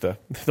of move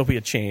there'll be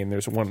a chain.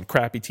 There's one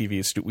crappy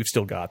TV we've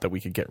still got that we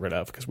could get rid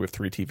of because we have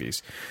 3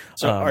 TVs.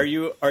 So are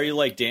you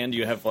like Dan? Do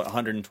you have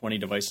 120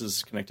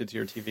 devices connected to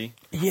your TV?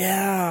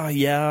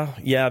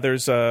 Yeah.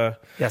 There's So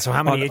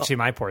how many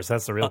HDMI ports?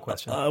 That's the real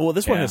question. well,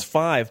 this one has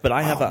 5, but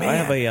I have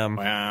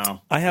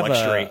Wow. I have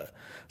luxury.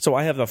 So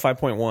I have the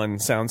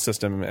 5.1 sound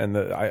system, and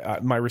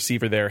my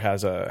receiver there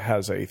has a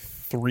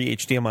 3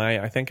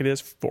 HDMI, I think it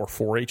is, or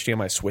 4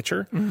 HDMI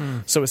switcher. Mm-hmm.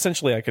 So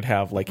essentially, I could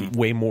have like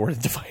way more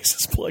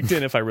devices plugged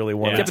in if I really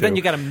wanted Yeah, to. but then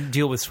you got to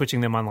deal with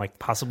switching them on like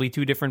possibly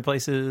 2 different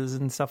places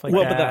and stuff like that.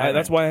 Well, but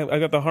that's why I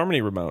got the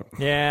Harmony remote.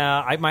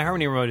 Yeah, my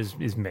Harmony remote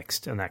is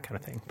mixed and that kind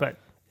of thing. But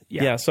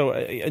Yeah. So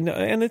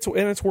and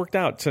it's worked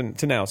out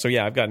to now. So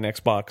yeah, I've got an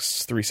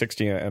Xbox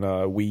 360 and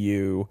a Wii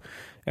U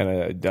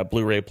and a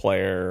Blu-ray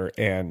player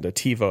and a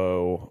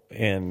TiVo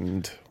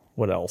and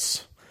what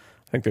else?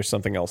 think there's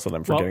something else that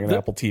I'm forgetting. An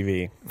Apple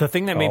TV. The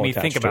thing that made all me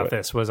think attached to about it.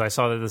 this was I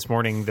saw that this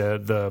morning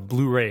the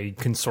Blu-ray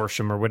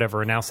consortium or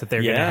whatever announced that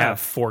they're going to have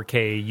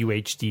 4K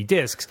UHD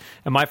discs,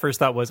 and my first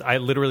thought was I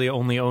literally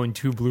only own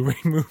 2 Blu-ray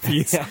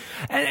movies,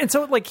 and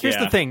so like here's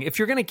the thing: if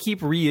you're going to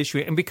keep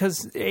reissuing, and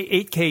because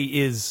 8K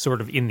is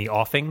sort of in the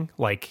offing,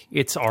 like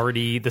it's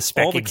already the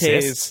spec All the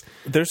exists. Ks,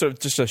 there's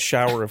just a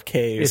shower of Ks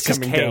It's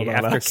just coming K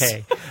down on after us.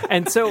 K,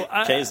 and so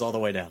K's all the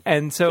way down.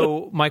 And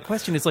so my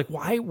question is like,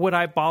 why would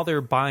I bother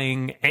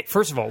buying?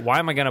 First of all, why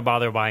am I going to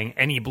bother buying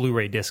any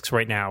Blu-ray discs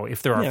right now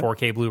if there are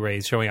 4K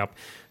Blu-rays showing up?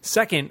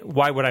 Second,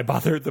 why would I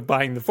bother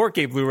buying the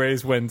 4K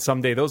Blu-rays when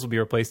someday those will be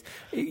replaced?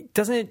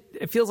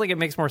 It feels like it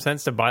makes more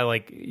sense to buy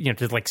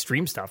to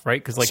stream stuff,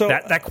 right? Because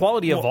that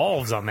quality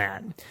evolves on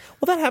that.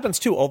 Well, that happens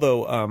too.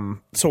 Although, I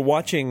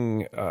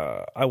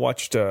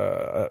watched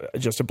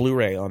just a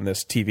Blu-ray on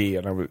this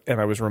TV,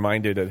 and I was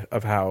reminded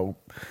of how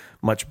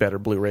much better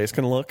Blu-rays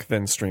can look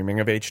than streaming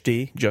of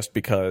HD, just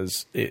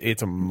because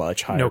it's a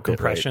much higher bit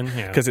compression,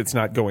 rate, because it's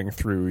not going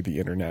through the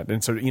internet,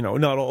 and so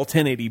not all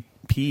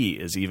 1080p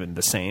is even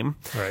the same.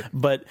 Right.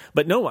 But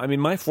no, I mean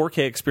my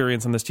 4K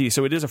experience on this TV.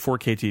 So it is a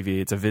 4K TV.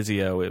 It's a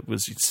Vizio. It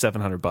was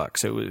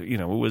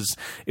 $700.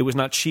 It was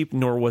not cheap,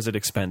 nor was it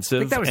expensive. I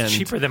think that was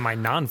cheaper than my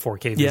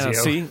non-4K Vizio. Yeah.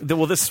 See,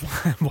 well, this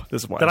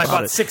is why that I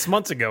bought it 6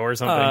 months ago or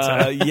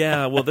something.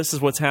 Yeah, well, this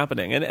is what's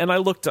happening, and I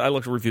looked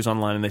at reviews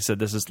online, and they said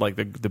this is like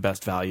the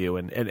best value,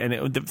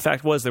 the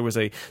fact was there was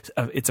it's a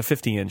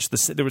 50-inch.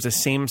 There was a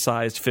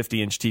same-sized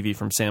 50-inch TV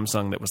from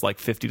Samsung that was like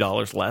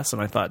 $50 less,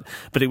 and I thought,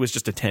 but it was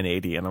just a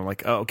 1080, and I'm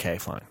like, oh, okay,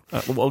 fine,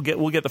 we'll get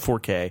the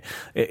 4K.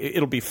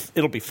 It'll be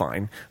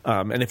fine.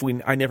 And if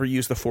I never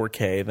use the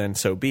 4K, then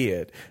so be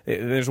it.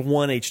 There's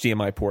one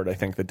HDMI port I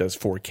think that does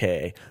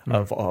 4K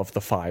of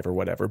the 5 or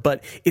whatever,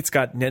 but it's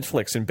got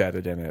Netflix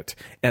embedded in it.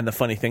 And the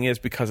funny thing is,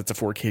 because it's a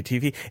 4K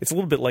TV, it's a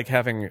little bit like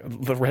having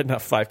the Retina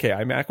 5K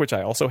iMac, which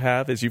I also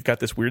have. Is you've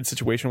got this weird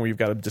situation where you've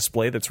got a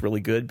display that's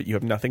really good, but you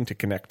have nothing to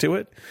connect to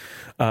it.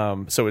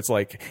 So it's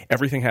like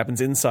everything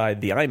happens inside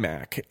the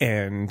iMac,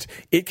 and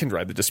it can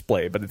drive the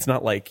display, but it's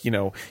not like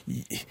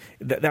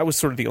that was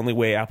sort of the only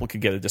way Apple could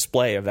get a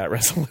display of that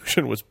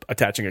resolution was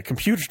attaching a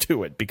computer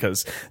to it,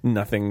 because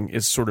nothing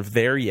is sort of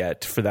there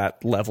yet for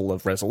that level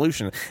of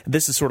resolution.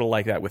 This is sort of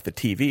like that with the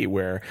TV,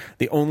 where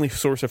the only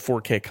source of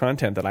 4K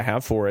content that I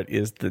have for it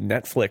is the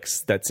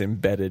Netflix that's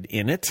embedded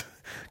in it,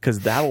 because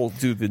that'll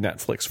do the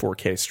Netflix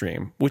 4K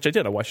stream, which I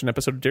did. I watched an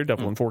episode of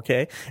Daredevil in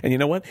 4K, and you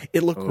know what?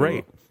 It looked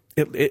great.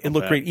 It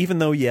looked great, even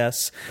though,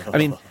 yes, I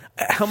mean,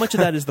 how much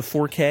of that is the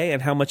 4K,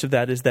 and how much of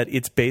that is that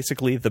it's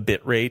basically the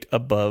bit rate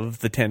above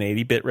the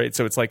 1080 bit rate?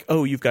 So it's like,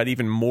 oh, you've got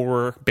even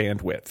more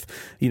bandwidth,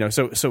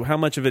 So how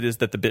much of it is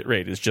that the bit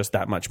rate is just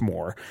that much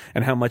more,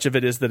 and how much of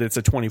it is that it's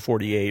a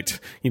 2048,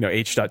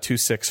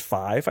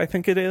 H.265? I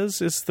think it is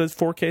the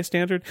 4K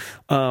standard.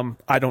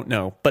 I don't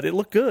know, but it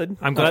looked good.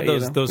 I'm glad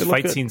those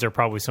fight scenes are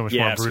probably so much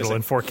more brutal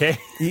in 4K.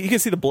 You can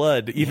see the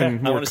blood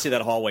even more. I want to see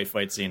that hallway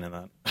fight scene in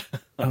that.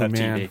 On that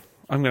man. TV.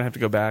 I'm going to have to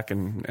go back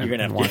and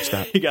watch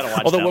that. You got to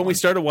watch Although that when we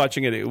started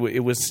watching it,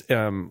 it was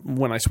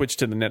when I switched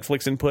to the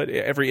Netflix input,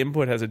 every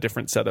input has a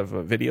different set of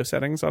video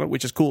settings on it,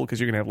 which is cool because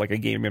you're going to have like a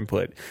game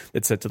input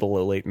that's set to the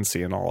low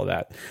latency and all of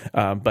that.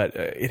 But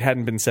it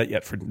hadn't been set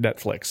yet for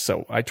Netflix.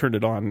 So I turned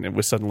it on, and it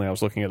was suddenly I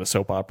was looking at a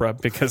soap opera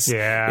because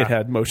it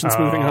had motion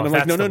smoothing on. I'm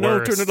like,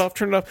 no, turn it off.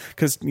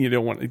 Because you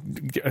don't want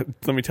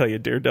let me tell you,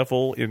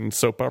 Daredevil in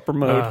soap opera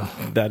mode,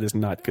 that is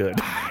not good.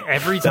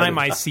 Every time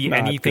I see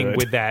anything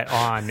with that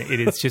on, it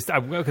is just...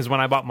 Because when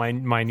I bought my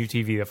new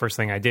TV, the first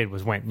thing I did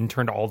was went and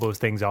turned all those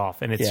things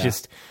off, and it's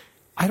just,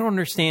 I don't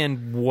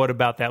understand what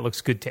about that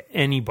looks good to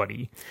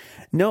anybody.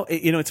 No,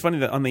 it's funny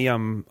that on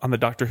the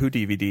Doctor Who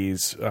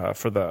DVDs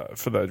for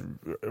the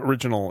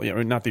original,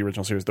 not the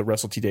original series, the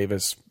Russell T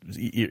Davies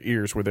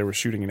years where they were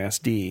shooting in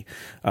SD,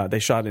 they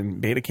shot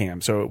in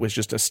Betacam, so it was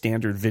just a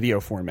standard video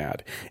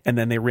format, and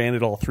then they ran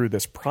it all through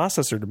this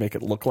processor to make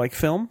it look like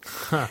film,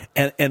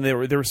 and there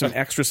were some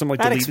extra, some like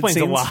that deleted explains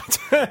scenes. A lot.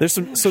 there's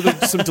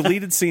some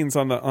deleted scenes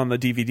on the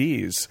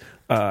DVDs,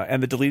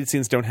 and the deleted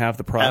scenes don't have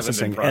the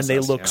processing, and they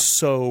look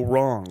so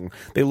wrong.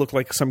 They look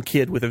like some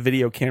kid with a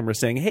video camera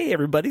saying, "Hey,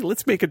 everybody,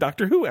 let's make a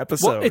Doctor Who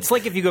episode." Well, it's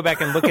like if you go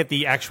back and look at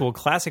the actual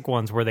classic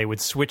ones where they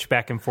would switch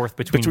back and forth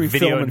between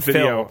video film and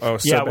video. Oh,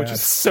 so bad. which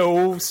is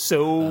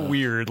so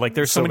weird. Like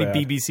there's so many bad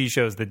BBC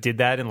shows that did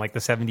that in like the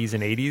 70s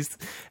and 80s,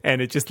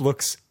 and it just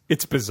looks...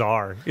 It's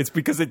bizarre. It's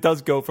because it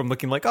does go from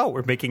looking like, oh,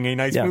 we're making a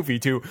nice movie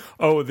to,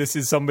 oh, this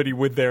is somebody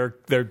with their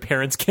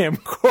parents'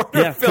 camcorder.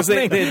 Yeah, because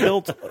they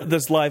built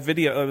this live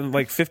video,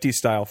 like 50s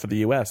style for the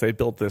U.S. They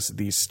built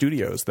these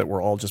studios that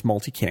were all just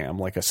multicam,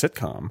 like a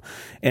sitcom.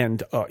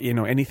 And,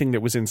 anything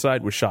that was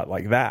inside was shot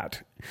like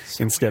that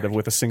instead of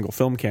with a single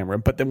film camera.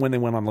 But then when they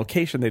went on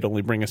location, they'd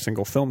only bring a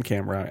single film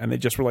camera. And they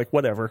just were like,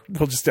 whatever,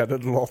 we'll just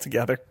edit it all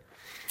together.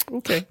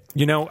 Okay.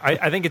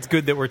 I think it's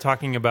good that we're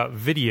talking about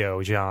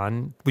video,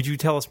 John. Would you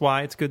tell us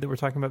why it's good that we're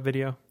talking about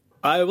video?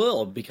 I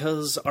will,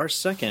 because our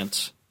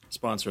second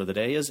sponsor of the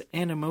day is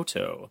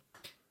Animoto.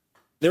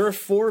 There are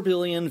 4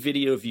 billion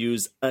video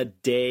views a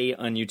day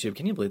on YouTube.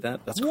 Can you believe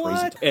that? That's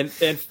What?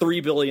 crazy. And 3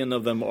 billion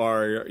of them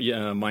are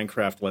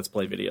Minecraft Let's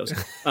Play videos.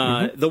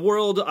 The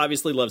world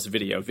obviously loves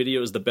video.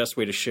 Video is the best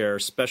way to share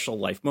special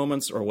life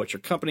moments or what your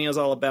company is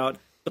all about.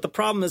 But the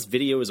problem is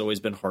video has always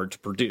been hard to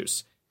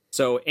produce.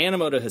 So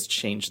Animoto has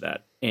changed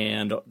that.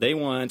 And they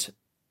want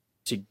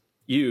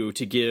you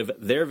to give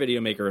their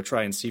video maker a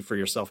try and see for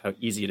yourself how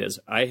easy it is.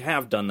 I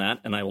have done that,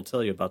 and I will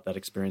tell you about that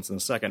experience in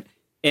a second.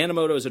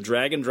 Animoto is a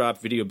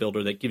drag-and-drop video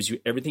builder that gives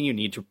you everything you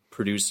need to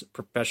produce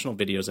professional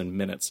videos in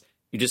minutes.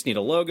 You just need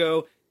a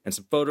logo and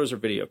some photos or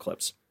video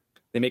clips.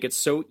 They make it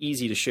so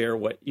easy to share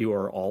what you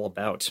are all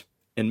about.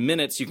 In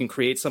minutes, you can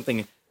create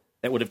something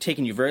that would have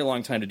taken you a very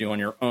long time to do on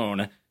your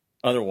own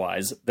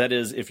otherwise. That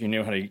is, if you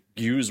knew how to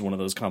use one of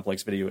those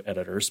complex video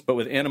editors. But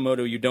with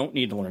Animoto, you don't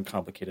need to learn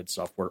complicated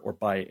software or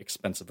buy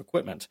expensive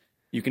equipment.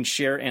 You can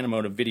share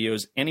Animoto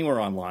videos anywhere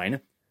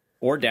online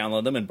or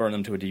download them and burn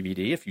them to a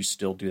DVD if you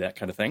still do that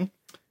kind of thing.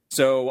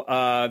 So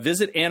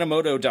visit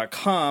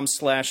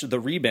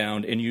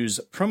Animoto.com/therebound and use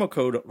promo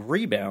code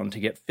REBOUND to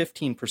get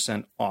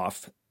 15%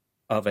 off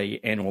of a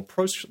annual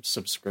pro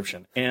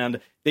subscription. And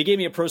they gave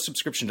me a pro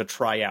subscription to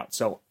try out.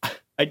 So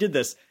I did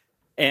this,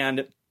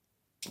 and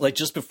like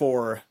just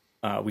before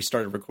we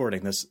started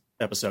recording this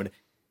episode,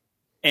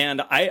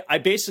 and I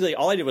basically,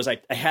 all I did was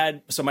I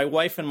had, so my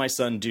wife and my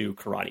son do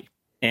karate,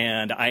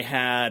 and I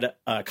had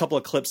a couple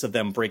of clips of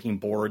them breaking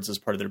boards as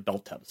part of their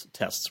belt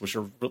tests, which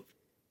are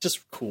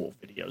just cool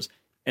videos.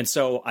 And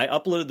so I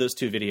uploaded those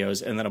 2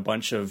 videos and then a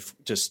bunch of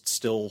just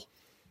still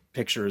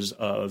pictures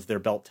of their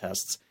belt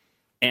tests.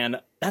 And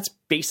that's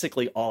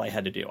basically all I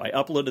had to do. I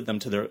uploaded them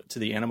to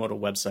the Animoto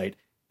website,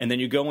 and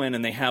then you go in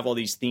and they have all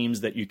these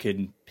themes that you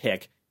can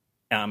pick.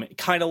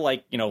 Kind of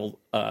like,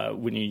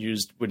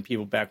 when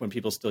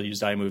people still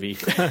used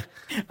iMovie,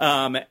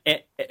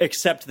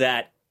 except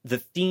that the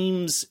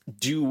themes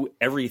do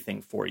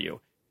everything for you.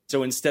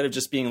 So instead of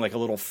just being like a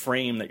little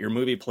frame that your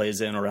movie plays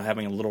in or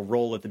having a little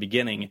roll at the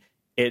beginning,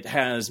 it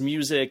has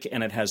music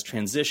and it has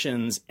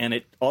transitions, and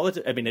it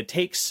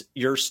takes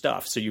your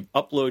stuff. So you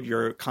upload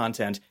your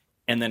content,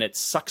 and then it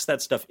sucks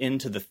that stuff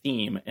into the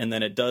theme, and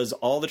then it does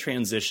all the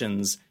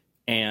transitions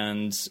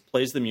and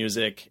plays the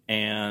music,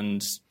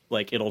 and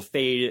like it'll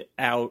fade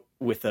out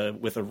with a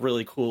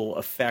really cool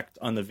effect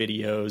on the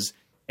videos.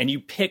 And you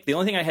pick, the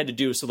only thing I had to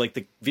do, so like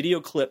the video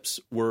clips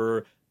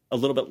were a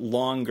little bit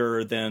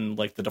longer than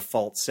like the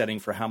default setting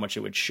for how much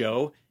it would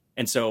show.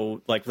 And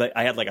so like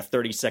I had like a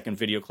 30-second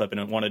video clip and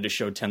it wanted to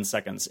show 10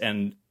 seconds.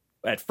 And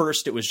at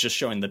first it was just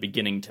showing the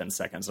beginning 10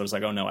 seconds. I was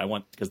like, oh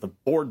no, because the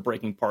board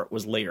breaking part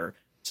was later.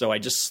 So I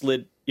just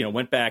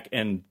went back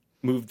and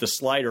moved the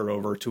slider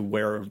over to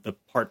where the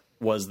part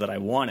was that I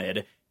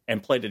wanted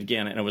and played it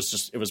again. And it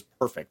was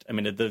perfect. I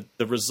mean, the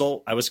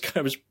result, I was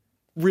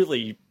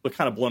really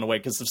kind of blown away,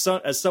 because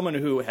as someone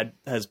who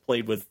has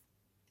played with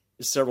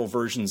several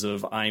versions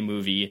of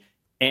iMovie,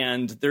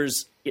 and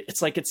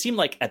it's like, it seemed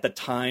like at the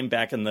time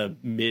back in the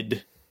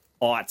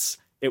mid-aughts,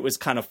 it was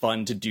kind of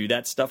fun to do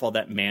that stuff, all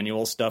that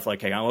manual stuff.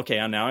 Like, now I'm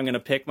going to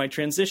pick my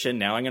transition.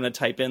 Now I'm going to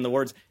type in the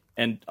words.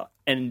 And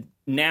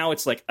now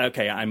it's like,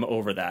 okay, I'm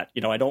over that.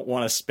 I don't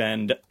want to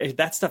spend,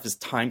 that stuff is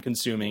time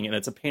consuming and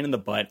it's a pain in the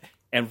butt.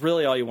 And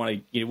really all you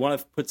want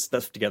to put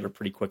stuff together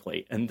pretty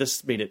quickly. And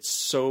this made it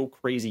so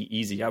crazy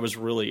easy. I was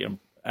really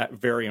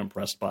very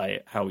impressed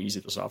by how easy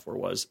the software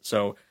was.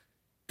 So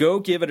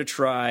go give it a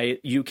try.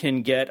 You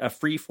can get a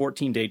free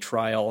 14-day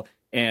trial.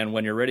 And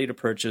when you're ready to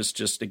purchase,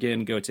 just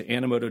again, go to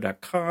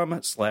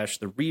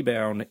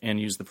Animoto.com/therebound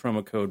and use the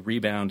promo code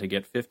REBOUND to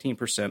get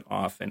 15%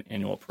 off an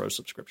annual pro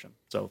subscription.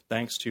 So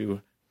thanks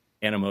to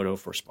Animoto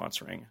for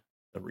sponsoring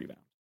the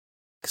Rebound.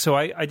 So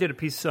I did a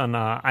piece on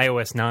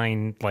iOS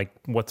 9, like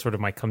what sort of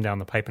might come down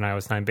the pipe in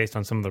iOS 9 based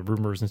on some of the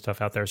rumors and stuff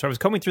out there. So I was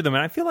combing through them,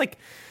 and I feel like,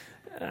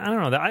 I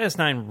don't know, the iOS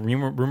 9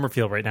 rumor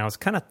field right now is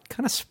kind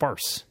of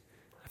sparse.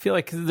 I feel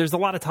like there's a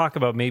lot of talk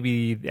about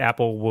maybe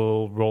Apple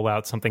will roll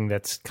out something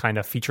that's kind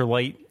of feature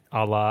light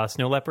a la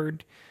Snow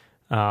Leopard.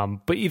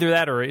 But either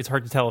that, or it's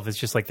hard to tell if it's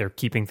just like they're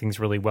keeping things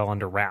really well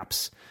under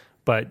wraps.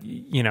 But,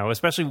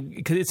 especially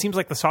because it seems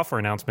like the software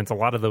announcements, a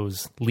lot of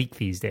those leak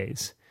these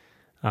days.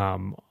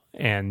 For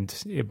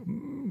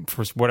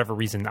whatever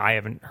reason, I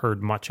haven't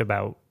heard much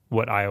about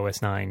what iOS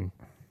 9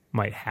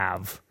 might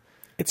have.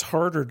 It's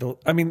harder to...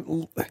 I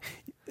mean,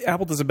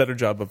 Apple does a better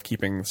job of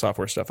keeping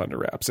software stuff under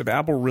wraps. If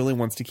Apple really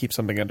wants to keep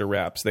something under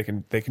wraps, they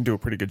can do a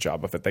pretty good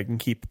job of it. They can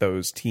keep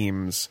those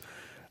teams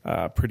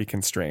pretty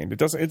constrained.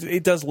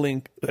 It does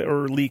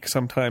leak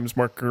sometimes.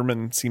 Mark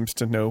Gurman seems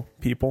to know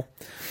people,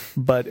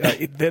 but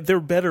they're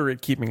better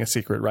at keeping a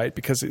secret, right?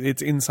 Because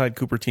it's inside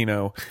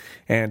Cupertino,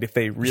 and if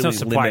they really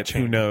limit,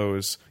 who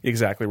knows?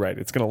 Exactly right.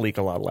 It's going to leak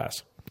a lot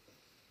less.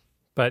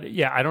 But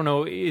yeah, I don't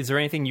know. Is there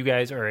anything you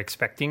guys are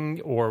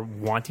expecting or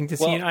wanting to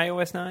see in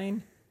iOS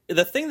 9?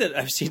 The thing that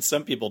I've seen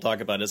some people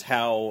talk about is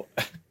how,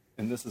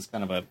 and this is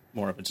kind of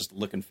more of a just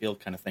look and feel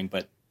kind of thing,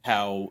 but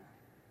how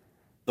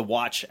the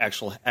watch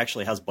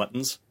actually has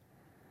buttons.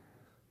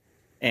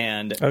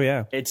 And Oh,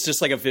 yeah. it's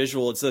just like a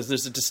visual.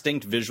 There's a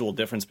distinct visual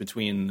difference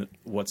between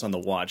what's on the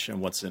watch and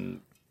what's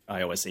in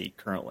iOS 8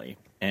 currently.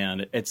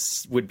 And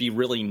would be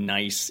really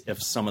nice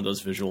if some of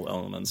those visual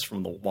elements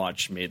from the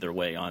watch made their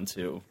way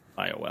onto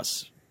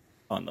iOS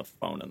on the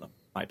phone and the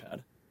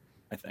iPad,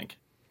 I think.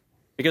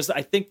 Because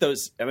I think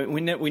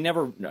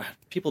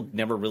people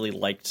never really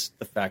liked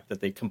the fact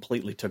that they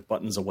completely took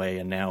buttons away,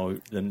 and now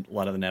a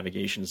lot of the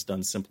navigation is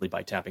done simply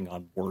by tapping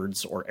on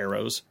words or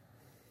arrows.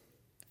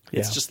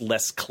 It's just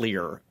less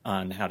clear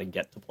on how to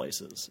get to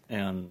places.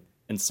 And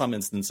in some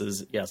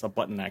instances, yes, a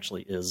button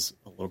actually is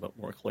a little bit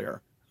more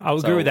clear. I'll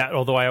agree with that,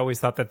 although I always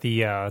thought that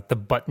the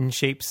button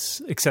shapes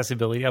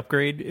accessibility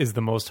upgrade is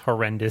the most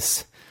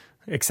horrendous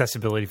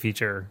accessibility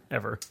feature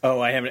ever. Oh,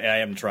 I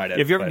haven't tried it.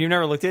 Have you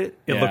never looked at it?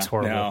 It looks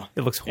horrible. No.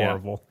 It looks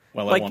horrible.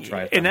 Well, I won't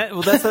try it. And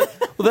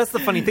that's the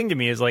funny thing to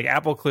me is like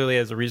Apple clearly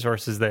has the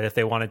resources that if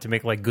they wanted to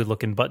make like good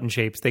looking button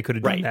shapes, they could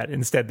have done that.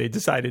 Instead, they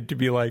decided to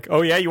be like,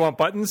 oh yeah, you want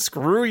buttons?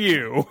 Screw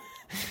you.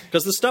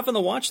 Because the stuff in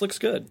the watch looks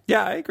good.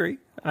 Yeah, I agree.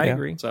 I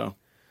agree. So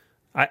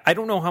I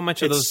don't know how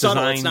much of those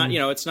subtle. design.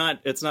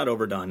 It's not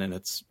overdone, and I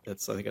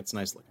think it's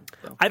nice looking.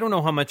 So. I don't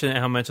know how much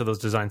of those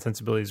design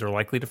sensibilities are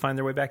likely to find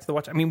their way back to the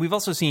watch. I mean, we've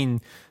also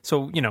seen,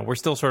 we're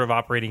still sort of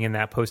operating in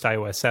that post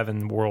iOS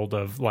 7 world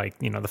of like,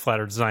 the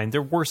flatter design.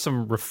 There were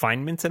some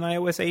refinements in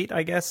iOS 8,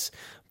 I guess,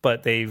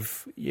 but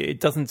it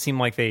doesn't seem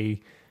like they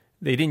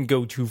didn't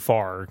go too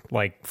far,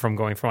 like from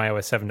going from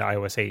iOS 7 to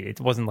iOS 8.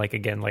 It wasn't like,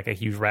 again, like a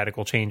huge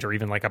radical change or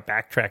even like a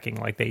backtracking.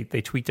 Like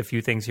they tweaked a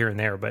few things here and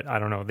there, but I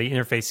don't know. The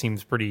interface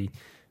seems pretty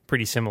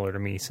similar to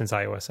me since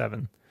iOS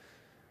 7.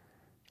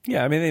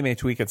 Yeah, I mean, they may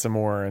tweak it some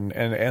more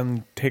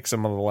and take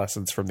some of the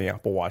lessons from the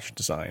Apple Watch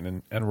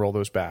design and roll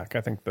those back.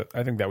 I think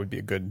that would be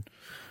a good.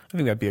 I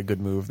think that'd be a good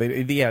move.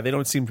 They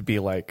don't seem to be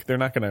like they're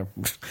not going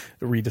to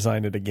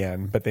redesign it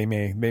again, but they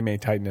may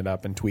tighten it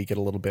up and tweak it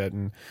a little bit.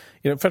 And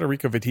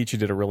Federico Viticci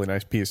did a really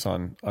nice piece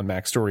on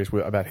Mac Stories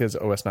about his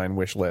OS 9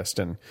 wish list,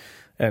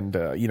 and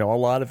a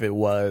lot of it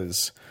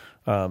was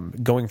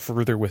going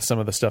further with some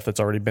of the stuff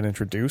that's already been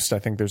introduced. I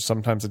think there's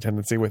sometimes a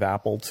tendency with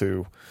Apple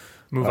to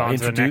move on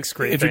to the next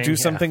great thing.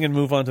 Introduce something and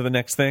move on to the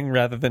next thing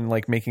rather than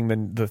like making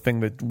the thing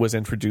that was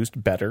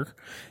introduced better.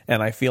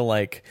 And I feel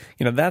like,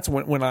 that's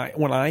when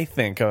I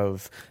think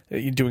of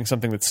doing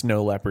something that's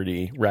Snow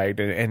Leopardy, right?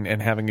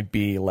 And having it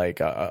be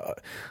like,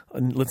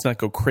 let's not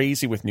go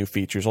crazy with new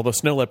features. Although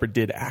Snow Leopard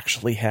did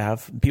actually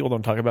have, people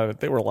don't talk about it,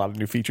 there were a lot of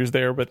new features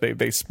there, but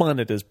they spun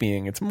it as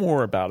being, it's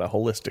more about a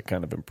holistic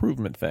kind of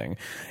improvement thing.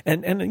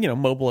 And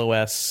Mobile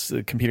OS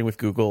competing with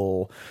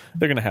Google,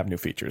 they're going to have new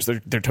features.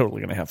 They're totally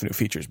going to have new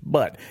features.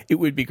 But it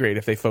would be great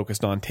if they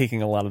focused on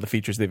taking a lot of the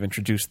features they've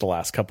introduced the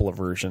last couple of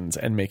versions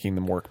and making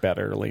them work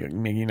better, like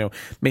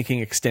making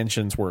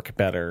extensions work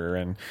better,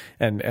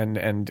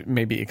 and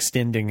maybe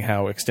extending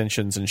how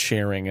extensions and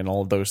sharing and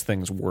all of those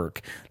things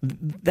work.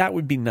 That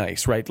would be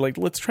nice, right? Like,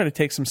 let's try to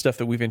take some stuff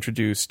that we've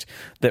introduced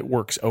that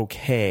works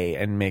okay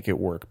and make it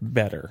work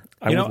better.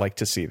 I would like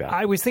to see that.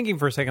 I was thinking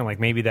for a second, like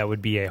maybe that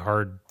would be a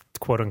hard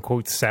quote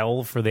unquote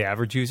sell for the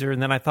average user.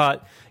 And then I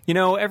thought,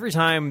 every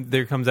time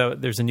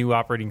there's a new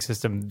operating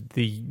system,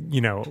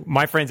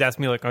 my friends ask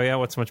me like, oh yeah,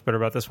 what's so much better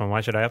about this one?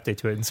 Why should I update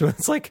to it? And so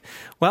it's like,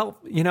 well,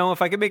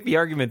 if I could make the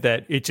argument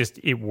that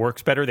it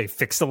works better, they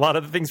fixed a lot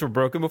of the things were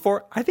broken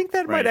before, I think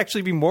that might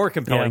actually be more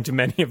compelling to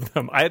many of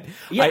them. I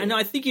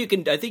think you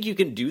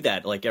can do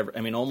that. Like,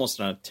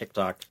 almost on a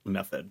TikTok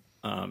method,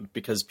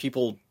 because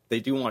people, they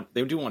do want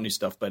new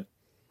stuff, but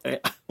a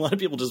lot of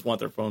people just want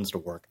their phones to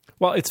work.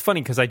 Well, it's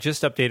funny because I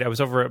just updated. I was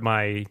over at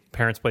my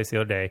parents' place the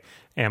other day,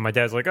 and my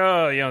dad's like,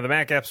 "Oh, the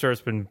Mac App Store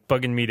has been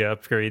bugging me to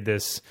upgrade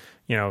this,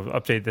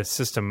 update this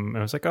system." And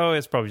I was like, "Oh,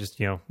 it's probably just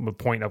a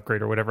point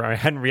upgrade or whatever." I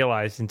hadn't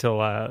realized until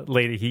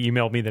later. He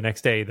emailed me the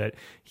next day that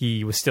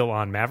he was still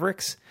on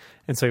Mavericks,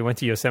 and so he went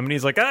to Yosemite.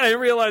 He's like, "I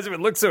didn't realize it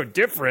would look so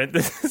different.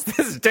 This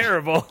is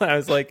terrible." And I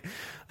was like,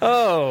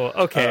 oh,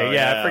 okay.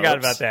 I forgot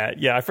about that.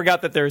 Yeah, I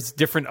forgot that there's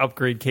different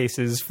upgrade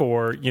cases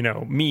for,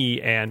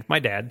 me and my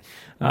dad.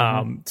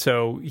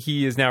 So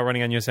he is now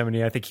running on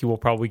Yosemite. I think he will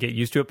probably get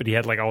used to it, but he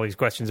had like all these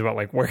questions about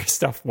like where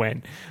stuff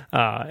went.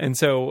 And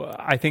so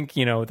I think,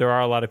 there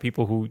are a lot of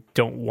people who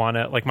don't want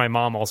to, like my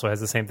mom also has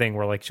the same thing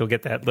where like she'll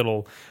get that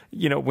little,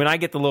 when I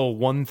get the little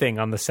one thing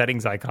on the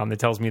settings icon that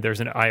tells me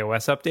there's an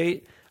iOS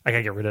update, I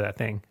gotta get rid of that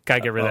thing.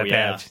 Gotta get rid of that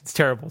badge. It's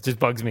terrible. It just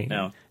bugs me.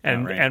 No,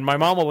 and my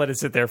mom will let it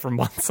sit there for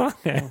months on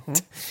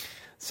end.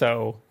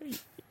 So,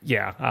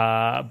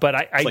 yeah.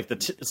 But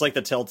it's like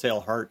the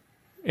telltale heart.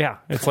 Yeah,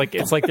 it's like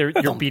you're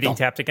beating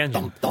Taptic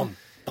Engine.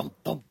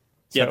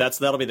 Yeah,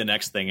 that'll be the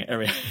next thing.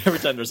 Every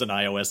time there's an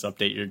iOS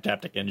update, your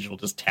Taptic Engine will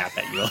just tap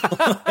at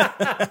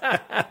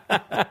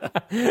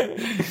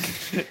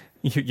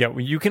you.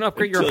 You can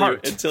upgrade your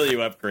heart until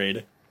you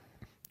upgrade.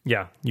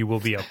 Yeah, you will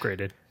be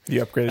upgraded. Have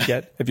you upgraded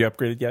yet? Have you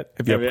upgraded yet?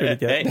 Have you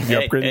upgraded yet? Have you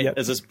upgraded yet?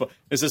 Is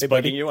this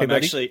bugging you?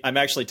 I'm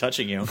actually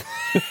touching you.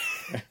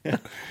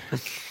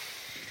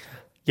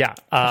 Yeah.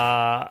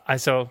 I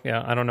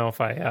don't know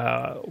if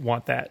I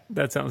want that.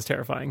 That sounds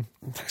terrifying.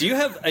 Do you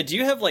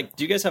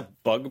guys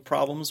have bug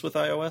problems with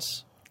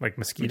iOS? Like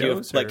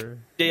mosquitoes? like or?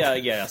 yeah,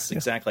 yes,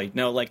 exactly.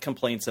 No, like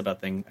complaints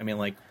about things. I mean,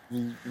 like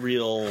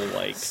real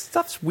like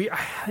Stuff's weird.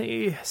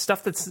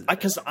 Stuff that's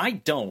because I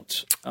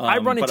don't. I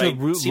run but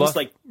into seems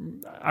like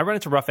I run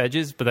into rough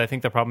edges, but I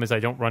think the problem is I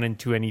don't run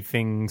into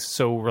anything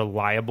so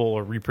reliable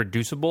or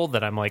reproducible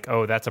that I'm like,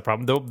 oh, that's a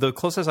problem. Though the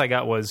closest I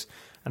got was,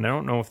 and I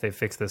don't know if they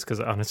fixed this because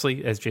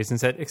honestly, as Jason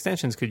said,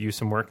 extensions could use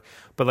some work.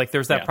 But like,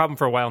 there's that problem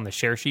for a while in the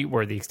share sheet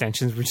where the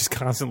extensions would just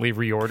constantly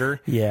reorder.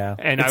 Yeah,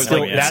 and it's I was still,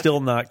 like, it's still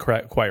not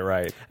quite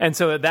right. And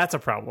so that's a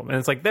problem. And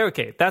it's like, they're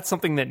okay. That's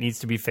something that needs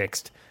to be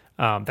fixed.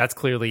 That's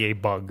clearly a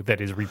bug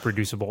that is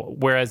reproducible.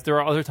 Whereas there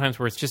are other times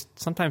where it's just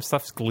sometimes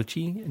stuff's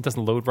glitchy. It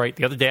doesn't load right.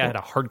 The other day I had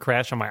a hard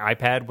crash on my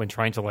iPad when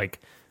trying to like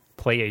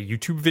play a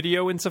YouTube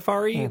video in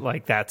Safari.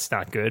 Like that's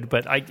not good.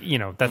 But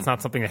that's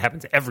not something that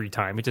happens every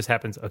time. It just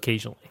happens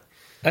occasionally.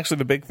 Actually,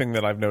 the big thing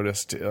that I've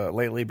noticed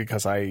lately,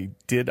 because I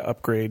did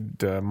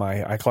upgrade my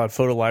iCloud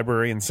photo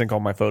library and sync all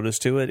my photos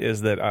to it,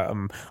 is that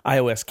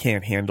iOS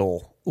can't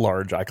handle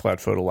large iCloud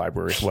photo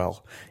libraries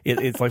well.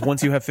 It's like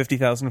once you have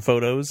 50,000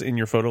 photos in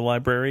your photo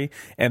library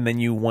and then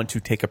you want to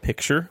take a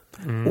picture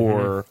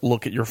or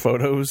look at your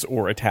photos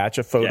or attach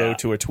a photo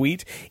to a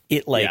tweet,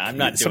 I'm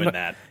not doing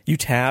that. You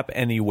tap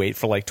and you wait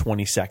for like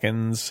 20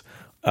 seconds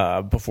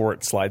before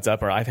it slides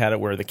up. Or I've had it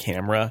where the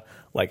camera,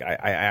 like I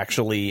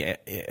actually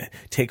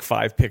take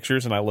 5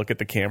 pictures and I look at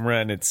the camera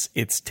and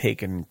it's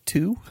taken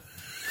 2.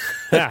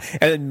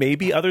 And then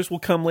maybe others will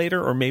come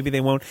later, or maybe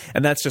they won't.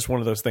 And that's just one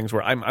of those things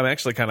where I'm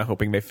actually kind of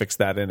hoping they fix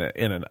that in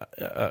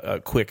a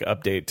quick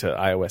update to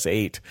iOS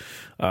 8.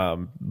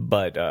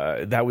 But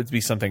that would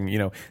be something.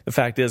 The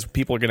fact is,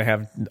 people are going to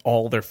have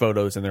all their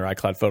photos in their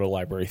iCloud photo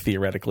library.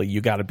 Theoretically,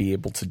 you got to be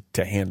able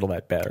to handle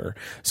that better.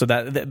 So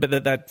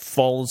that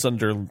falls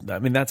under. I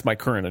mean, that's my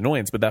current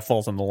annoyance, but that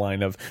falls on the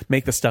line of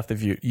make the stuff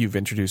that you've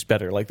introduced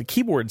better. Like the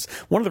keyboards.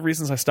 One of the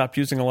reasons I stopped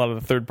using a lot of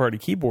the third-party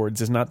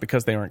keyboards is not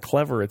because they aren't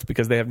clever. It's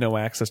because they have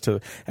no access to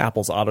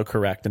Apple's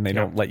autocorrect, and they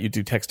don't let you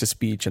do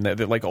text-to-speech, and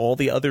they're like all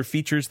the other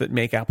features that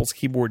make Apple's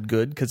keyboard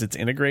good because it's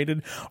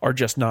integrated are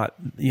just not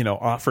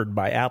offered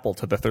by Apple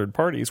to the third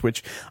parties,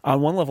 which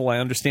on one level I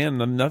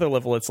understand. On another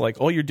level, it's like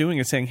all you're doing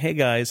is saying, hey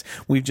guys,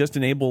 we've just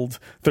enabled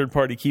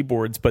third-party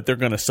keyboards, but they're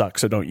going to suck,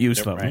 so don't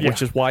use them. Right.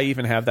 Which is why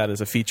even have that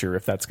as a feature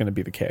if that's going to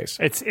be the case.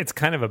 It's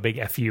kind of a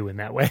big FU in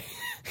that way.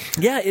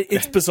 Yeah,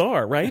 it's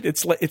bizarre, right?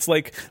 It's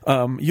like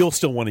you'll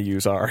still want to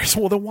use ours.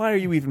 Well, then why are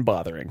you even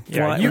bothering?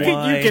 Yeah, you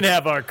can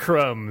have our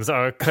crumbs,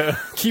 our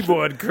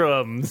keyboard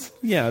crumbs.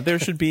 Yeah, there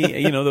should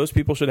be, those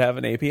people should have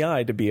an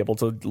API to be able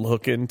to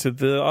look into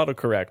the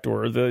autocorrect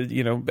or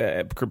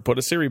the, put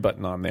a Siri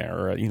button on there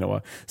or,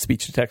 a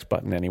speech to text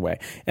button anyway.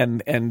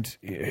 And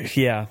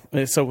yeah,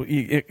 so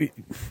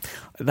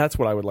that's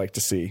what I would like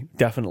to see,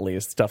 definitely,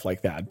 is stuff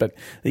like that. But,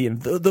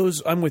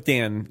 those, I'm with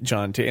Dan,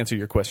 John, to answer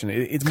your question.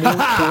 It's more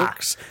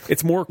quirks.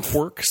 It's more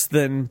quirks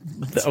than,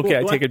 okay,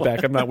 I take it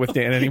back. I'm not with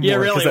Dan anymore. Yeah,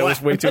 really. That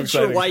was way too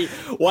exciting. Sure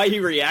why he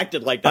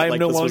reacted like that. I'm like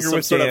no this longer was some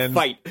with sort Dan. of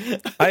fight.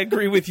 I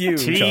agree with you,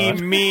 John.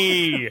 Team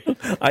me.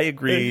 I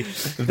agree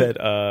that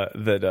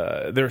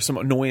there are some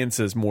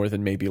annoyances more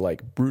than maybe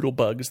like brutal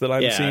bugs that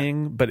I'm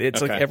seeing, but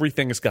it's like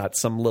everything's got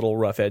some little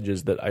rough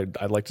edges that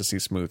I'd like to see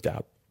smoothed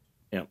out.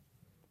 Yeah.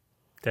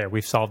 There,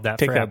 we've solved that.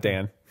 Take for that, Apple.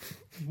 Dan.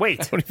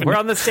 Wait, we're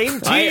on the same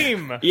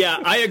team.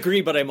 I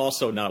agree, but I'm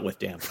also not with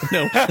Dan.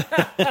 No.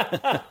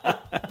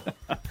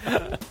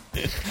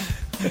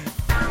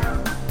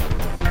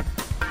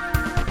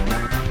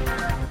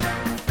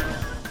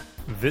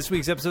 This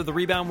week's episode of The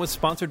Rebound was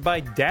sponsored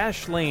by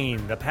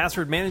Dashlane, the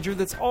password manager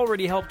that's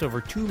already helped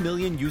over 2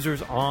 million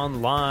users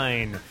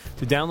online.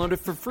 To download it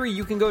for free,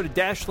 you can go to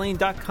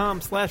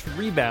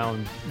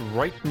dashlane.com/rebound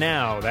right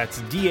now.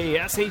 That's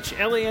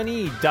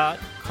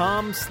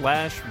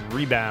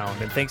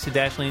dashlane.com/rebound. And thanks to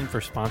Dashlane for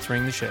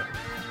sponsoring the show.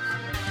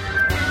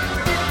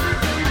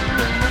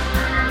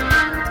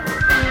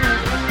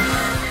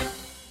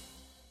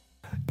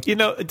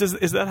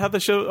 Is that how the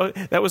show...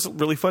 that was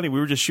really funny.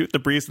 We were just shooting the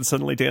breeze, and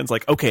suddenly Dan's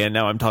like, okay, and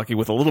now I'm talking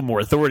with a little more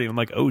authority. And I'm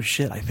like, oh,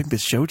 shit, I think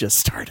this show just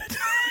started.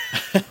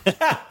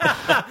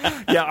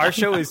 Yeah, our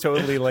show is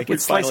totally like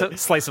it's slice of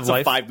life. It's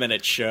a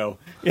 5-minute show.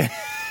 Yeah.